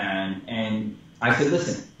 And I said,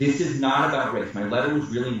 listen, this is not about race. My letter was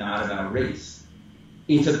really not about race.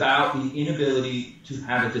 It's about the inability to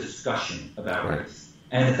have a discussion about race.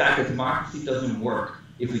 And the fact that democracy doesn't work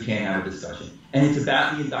if we can't have a discussion. And it's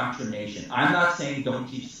about the indoctrination. I'm not saying don't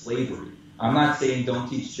teach slavery. I'm not saying don't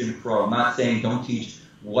teach Jim Crow. I'm not saying don't teach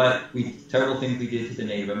terrible things we did to the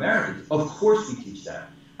Native Americans. Of course we teach that.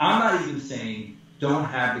 I'm not even saying don't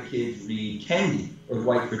have the kids read Kendi or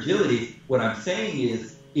White Fragility. What I'm saying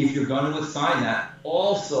is, if you're going to assign that,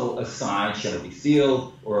 also assign Shelby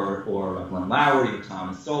Steele or Glenn Lowry or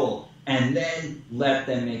Thomas Sowell, and then let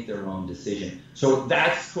them make their own decision. So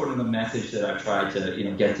that's sort of the message that I've tried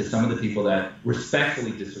to get to some of the people that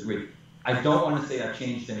respectfully disagree. I don't want to say I've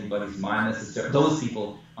changed anybody's mind necessarily, those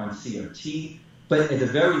people on CRT, but at the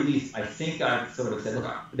very least, I think I've sort of said,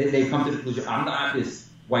 look, they've come to the conclusion, I'm not this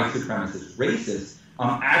white supremacist racist,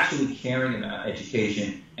 I'm actually caring about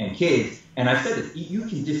education and kids, and I've said this, you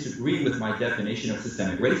can disagree with my definition of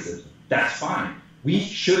systemic racism, that's fine. We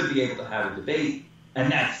should be able to have a debate, and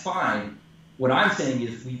that's fine. What I'm saying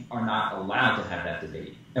is we are not allowed to have that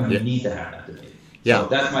debate, and we need to have that debate. Yeah. So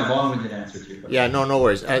that's my long-winded answer to your question. Yeah, no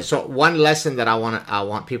worries. So one lesson that I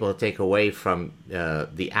want people to take away from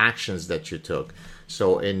the actions that you took.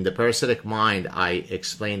 So in the parasitic mind, I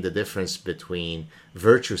explained the difference between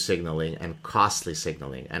virtue signaling and costly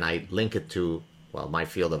signaling, and I link it to my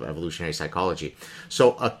field of evolutionary psychology.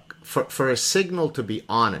 So for a signal to be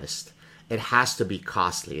honest, it has to be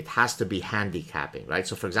costly. It has to be handicapping, right?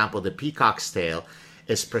 So, for example, the peacock's tail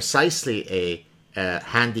is precisely a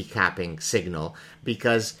handicapping signal,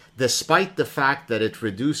 because despite the fact that it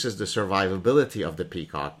reduces the survivability of the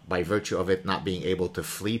peacock by virtue of it not being able to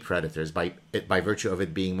flee predators, by virtue of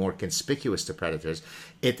it being more conspicuous to predators,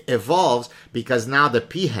 it evolves because now the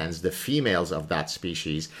peahens, the females of that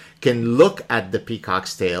species, can look at the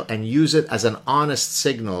peacock's tail and use it as an honest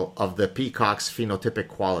signal of the peacock's phenotypic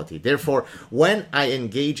quality. Therefore, when I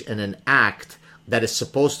engage in an act that is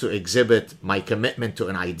supposed to exhibit my commitment to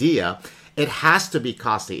an idea, it has to be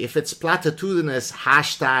costly. If it's platitudinous,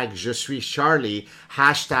 hashtag Je suis Charlie,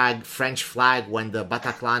 hashtag French flag when the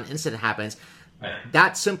Bataclan incident happens,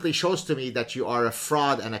 that simply shows to me that you are a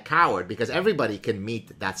fraud and a coward, because everybody can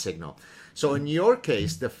meet that signal. So in your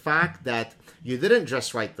case, the fact that you didn't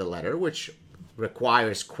just write the letter, which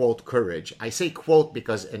requires, quote, courage. I say quote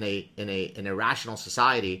because in a rational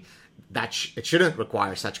society, it shouldn't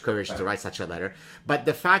require such courage to write such a letter. But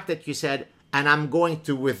the fact that you said, and I'm going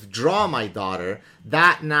to withdraw my daughter,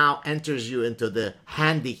 that now enters you into the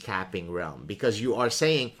handicapping realm, because you are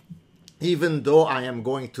saying, even though I am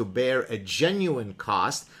going to bear a genuine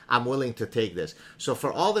cost, I'm willing to take this. So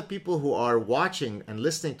for all the people who are watching and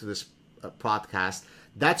listening to this podcast,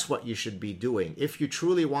 that's what you should be doing. If you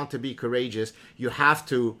truly want to be courageous, you have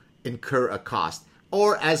to incur a cost.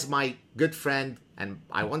 Or as my good friend, and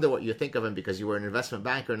I wonder what you think of him because you were an investment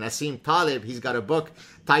banker, Nassim Taleb, he's got a book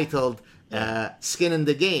titled Skin in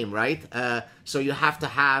the Game, right? So you have to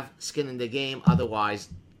have skin in the game, otherwise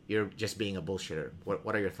you're just being a bullshitter.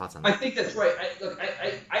 What are your thoughts on that? I think that's right.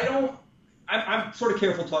 I'm sort of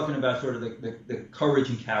careful talking about sort of the courage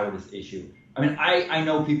and cowardice issue. I mean, I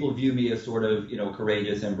know people view me as sort of,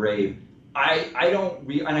 courageous and brave. I don't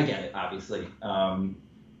and I get it, obviously.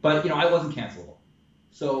 But, I wasn't cancelable.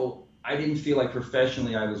 So I didn't feel like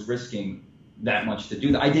professionally I was risking that much to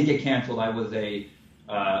do that. I did get canceled. I was an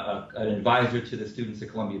advisor to the students at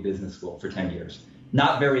Columbia Business School for 10 years.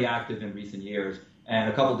 Not very active in recent years. And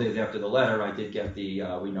a couple of days after the letter, I did get the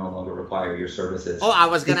we no longer require your services. Oh, I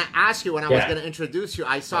was going to ask you when I was going to introduce you.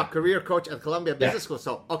 I saw career coach at Columbia Business School.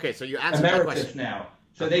 So, okay, so you answered my question. Now.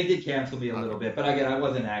 So they did cancel me a little bit. But again, I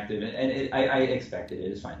wasn't active. And I expected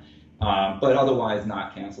it. It's fine. But otherwise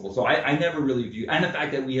not cancelable. So I never really viewed, and the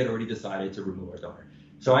fact that we had already decided to remove our daughter.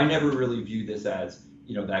 So I never really viewed this as,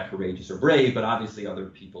 that courageous or brave, but obviously other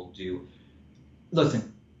people do.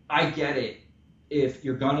 Listen, I get it. If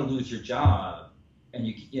you're going to lose your job and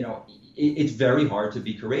it's very hard to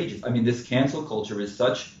be courageous. I mean, this cancel culture is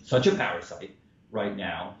such a parasite right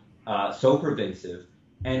now, so pervasive.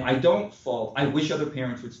 And I wish other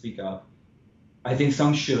parents would speak up. I think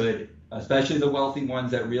some should, especially the wealthy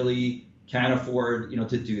ones that really can afford,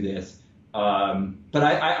 to do this. But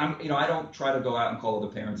I don't try to go out and call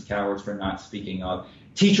other parents cowards for not speaking up.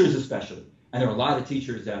 Teachers especially. And there are a lot of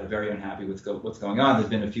teachers that are very unhappy with what's going on. There's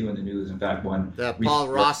been a few in the news. In fact, one. The Paul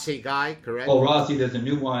Rossi guy, correct? Paul Rossi. There's a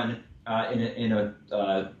new one in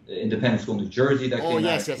a independent school in New Jersey that came out. Oh,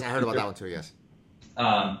 yes, I heard about that one too, yes.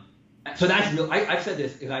 So that's real. I've said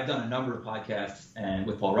this because I've done a number of podcasts and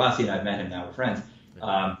with Paul Rossi, and I've met him now, we're friends.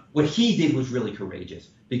 What he did was really courageous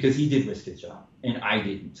because he did risk his job, and I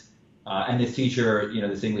didn't. And this teacher,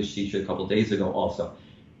 this English teacher a couple of days ago also.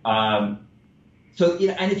 So,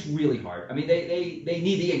 and it's really hard. I mean, they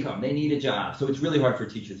need the income. They need a job. So it's really hard for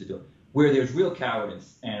teachers to do it. Where there's real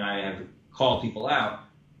cowardice, and I have called people out,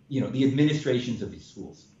 the administrations of these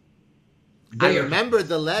schools. I remember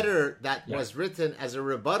the letter that was written as a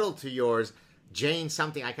rebuttal to yours, Jane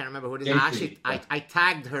something. I can't remember who it is. I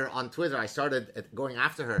tagged her on Twitter. I started going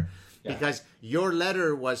after her because your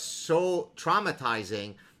letter was so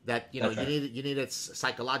traumatizing that you needed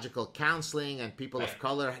psychological counseling, and people of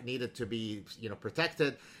color needed to be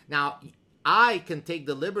protected. Now I can take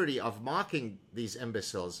the liberty of mocking these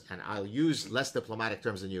imbeciles, and I'll use less diplomatic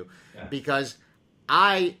terms than you, because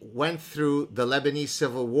I went through the Lebanese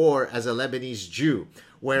civil war as a Lebanese Jew,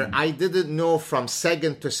 where I didn't know from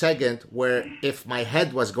second to second where if my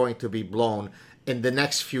head was going to be blown in the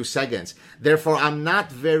next few seconds. Therefore, I'm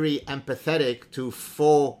not very empathetic to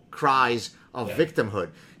faux cries of victimhood.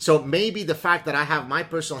 So maybe the fact that I have my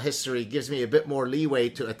personal history gives me a bit more leeway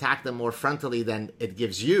to attack them more frontally than it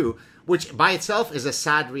gives you, which by itself is a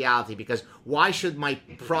sad reality, because why should my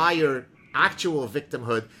prior actual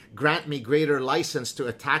victimhood grant me greater license to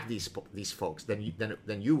attack these folks than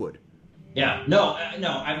you would? Yeah, no.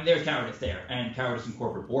 I mean, there's cowardice there, and cowardice in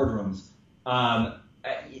corporate boardrooms. I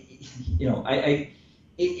don't know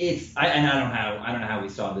how we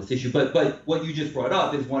solve this issue, but what you just brought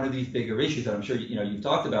up is one of these bigger issues that I'm sure you've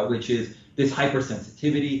talked about, which is this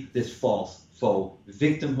hypersensitivity, this faux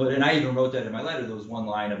victimhood. And I even wrote that in my letter. There was one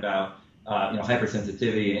line about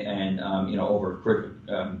hypersensitivity and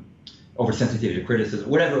oversensitivity to criticism,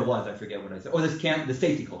 whatever it was, I forget what I said. Or the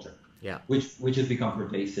safety culture, which has become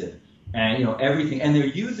pervasive, and everything, and they're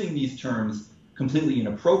using these terms completely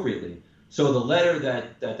inappropriately. So the letter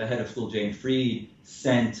that the head of school, Jane Freed,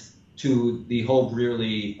 sent to the whole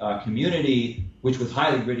Brearley community, which was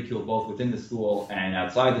highly ridiculed both within the school and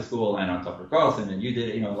outside the school, and on Tucker Carlson, and you did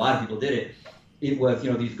it, a lot of people did it. It was,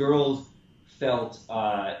 these girls felt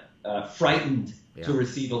frightened to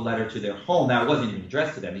receive a letter to their home. Now, it wasn't even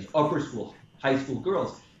addressed to them, these upper school, high school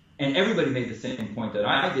girls. And everybody made the same point that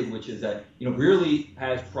I did, which is that, Brearley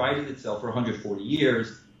has prided itself for 140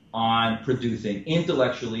 years on producing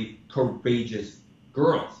intellectually courageous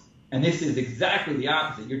girls. And this is exactly the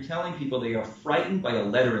opposite. You're telling people they are frightened by a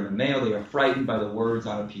letter in the mail. They are frightened by the words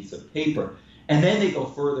on a piece of paper. And then they go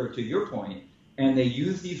further, to your point, and they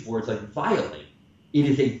use these words like violate. It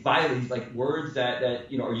is a violence, like words that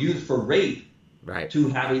are used for rape, to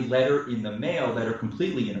have a letter in the mail that are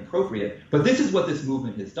completely inappropriate. But this is what this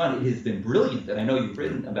movement has done. It has been brilliant, and I know you've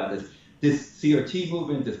written about this. This CRT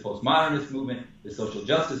movement, this postmodernist movement, this social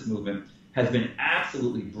justice movement has been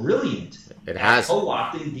absolutely brilliant at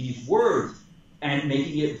co-opting these words and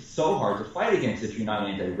making it so hard to fight against. If you're not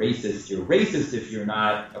anti-racist, you're racist. If you're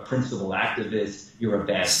not a principled activist, you're a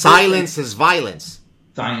bad Silence is violence.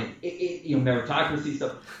 Science, meritocracy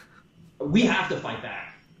stuff. We have to fight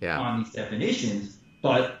back on these definitions.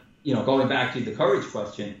 But, going back to the courage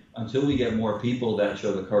question, until we get more people that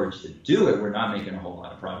show the courage to do it, we're not making a whole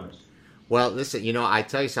lot of progress. Well, listen, I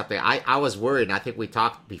tell you something. I was worried, and I think we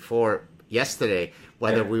talked before yesterday,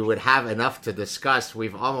 whether we would have enough to discuss.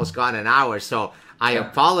 We've almost gone an hour, so I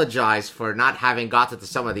apologize for not having gotten to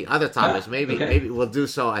some of the other topics. Maybe we'll do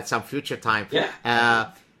so at some future time.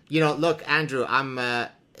 Look, Andrew, I'm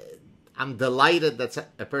delighted that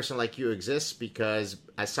a person like you exists, because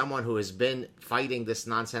as someone who has been fighting this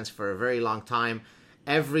nonsense for a very long time,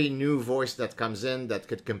 every new voice that comes in that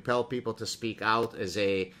could compel people to speak out is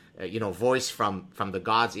a voice from the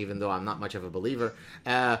gods, even though I'm not much of a believer.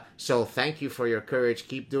 So thank you for your courage.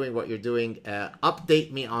 Keep doing what you're doing.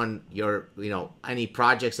 Update me on your, any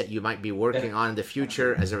projects that you might be working on in the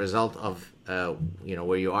future as a result of,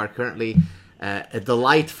 where you are currently. A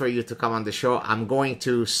delight for you to come on the show. I'm going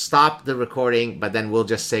to stop the recording, but then we'll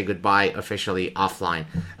just say goodbye officially offline.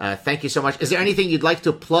 Thank you so much. Is there anything you'd like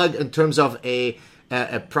to plug in terms of a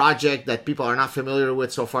project that people are not familiar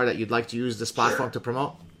with so far that you'd like to use this platform to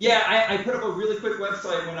promote? Yeah, I put up a really quick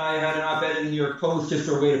website when I had an op-ed in the New York Post just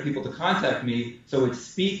for a way for people to contact me. So it's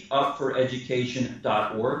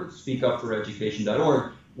speakupforeducation.org,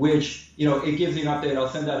 speakupforeducation.org, which, it gives you an update. I'll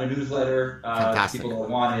send out a newsletter to people that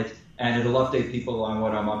want it, and it'll update people on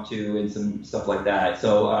what I'm up to and some stuff like that.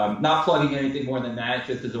 So not plugging anything more than that,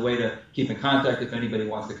 just as a way to keep in contact if anybody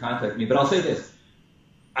wants to contact me. But I'll say this.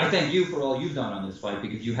 I thank you for all you've done on this fight,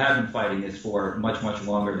 because you have been fighting this for much, much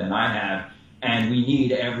longer than I have. And we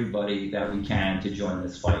need everybody that we can to join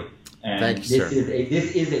this fight. And this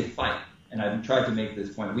is a fight. And I've tried to make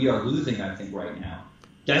this point. We are losing, I think, right now,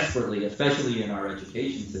 desperately, especially in our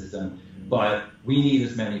education system. But we need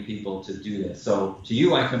as many people to do this. So to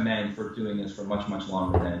you, I commend for doing this for much, much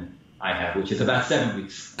longer than I have, which is about 7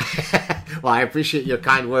 weeks. Well, I appreciate your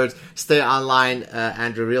kind words. Stay online,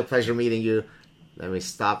 Andrew. Real pleasure meeting you. Let me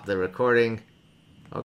stop the recording.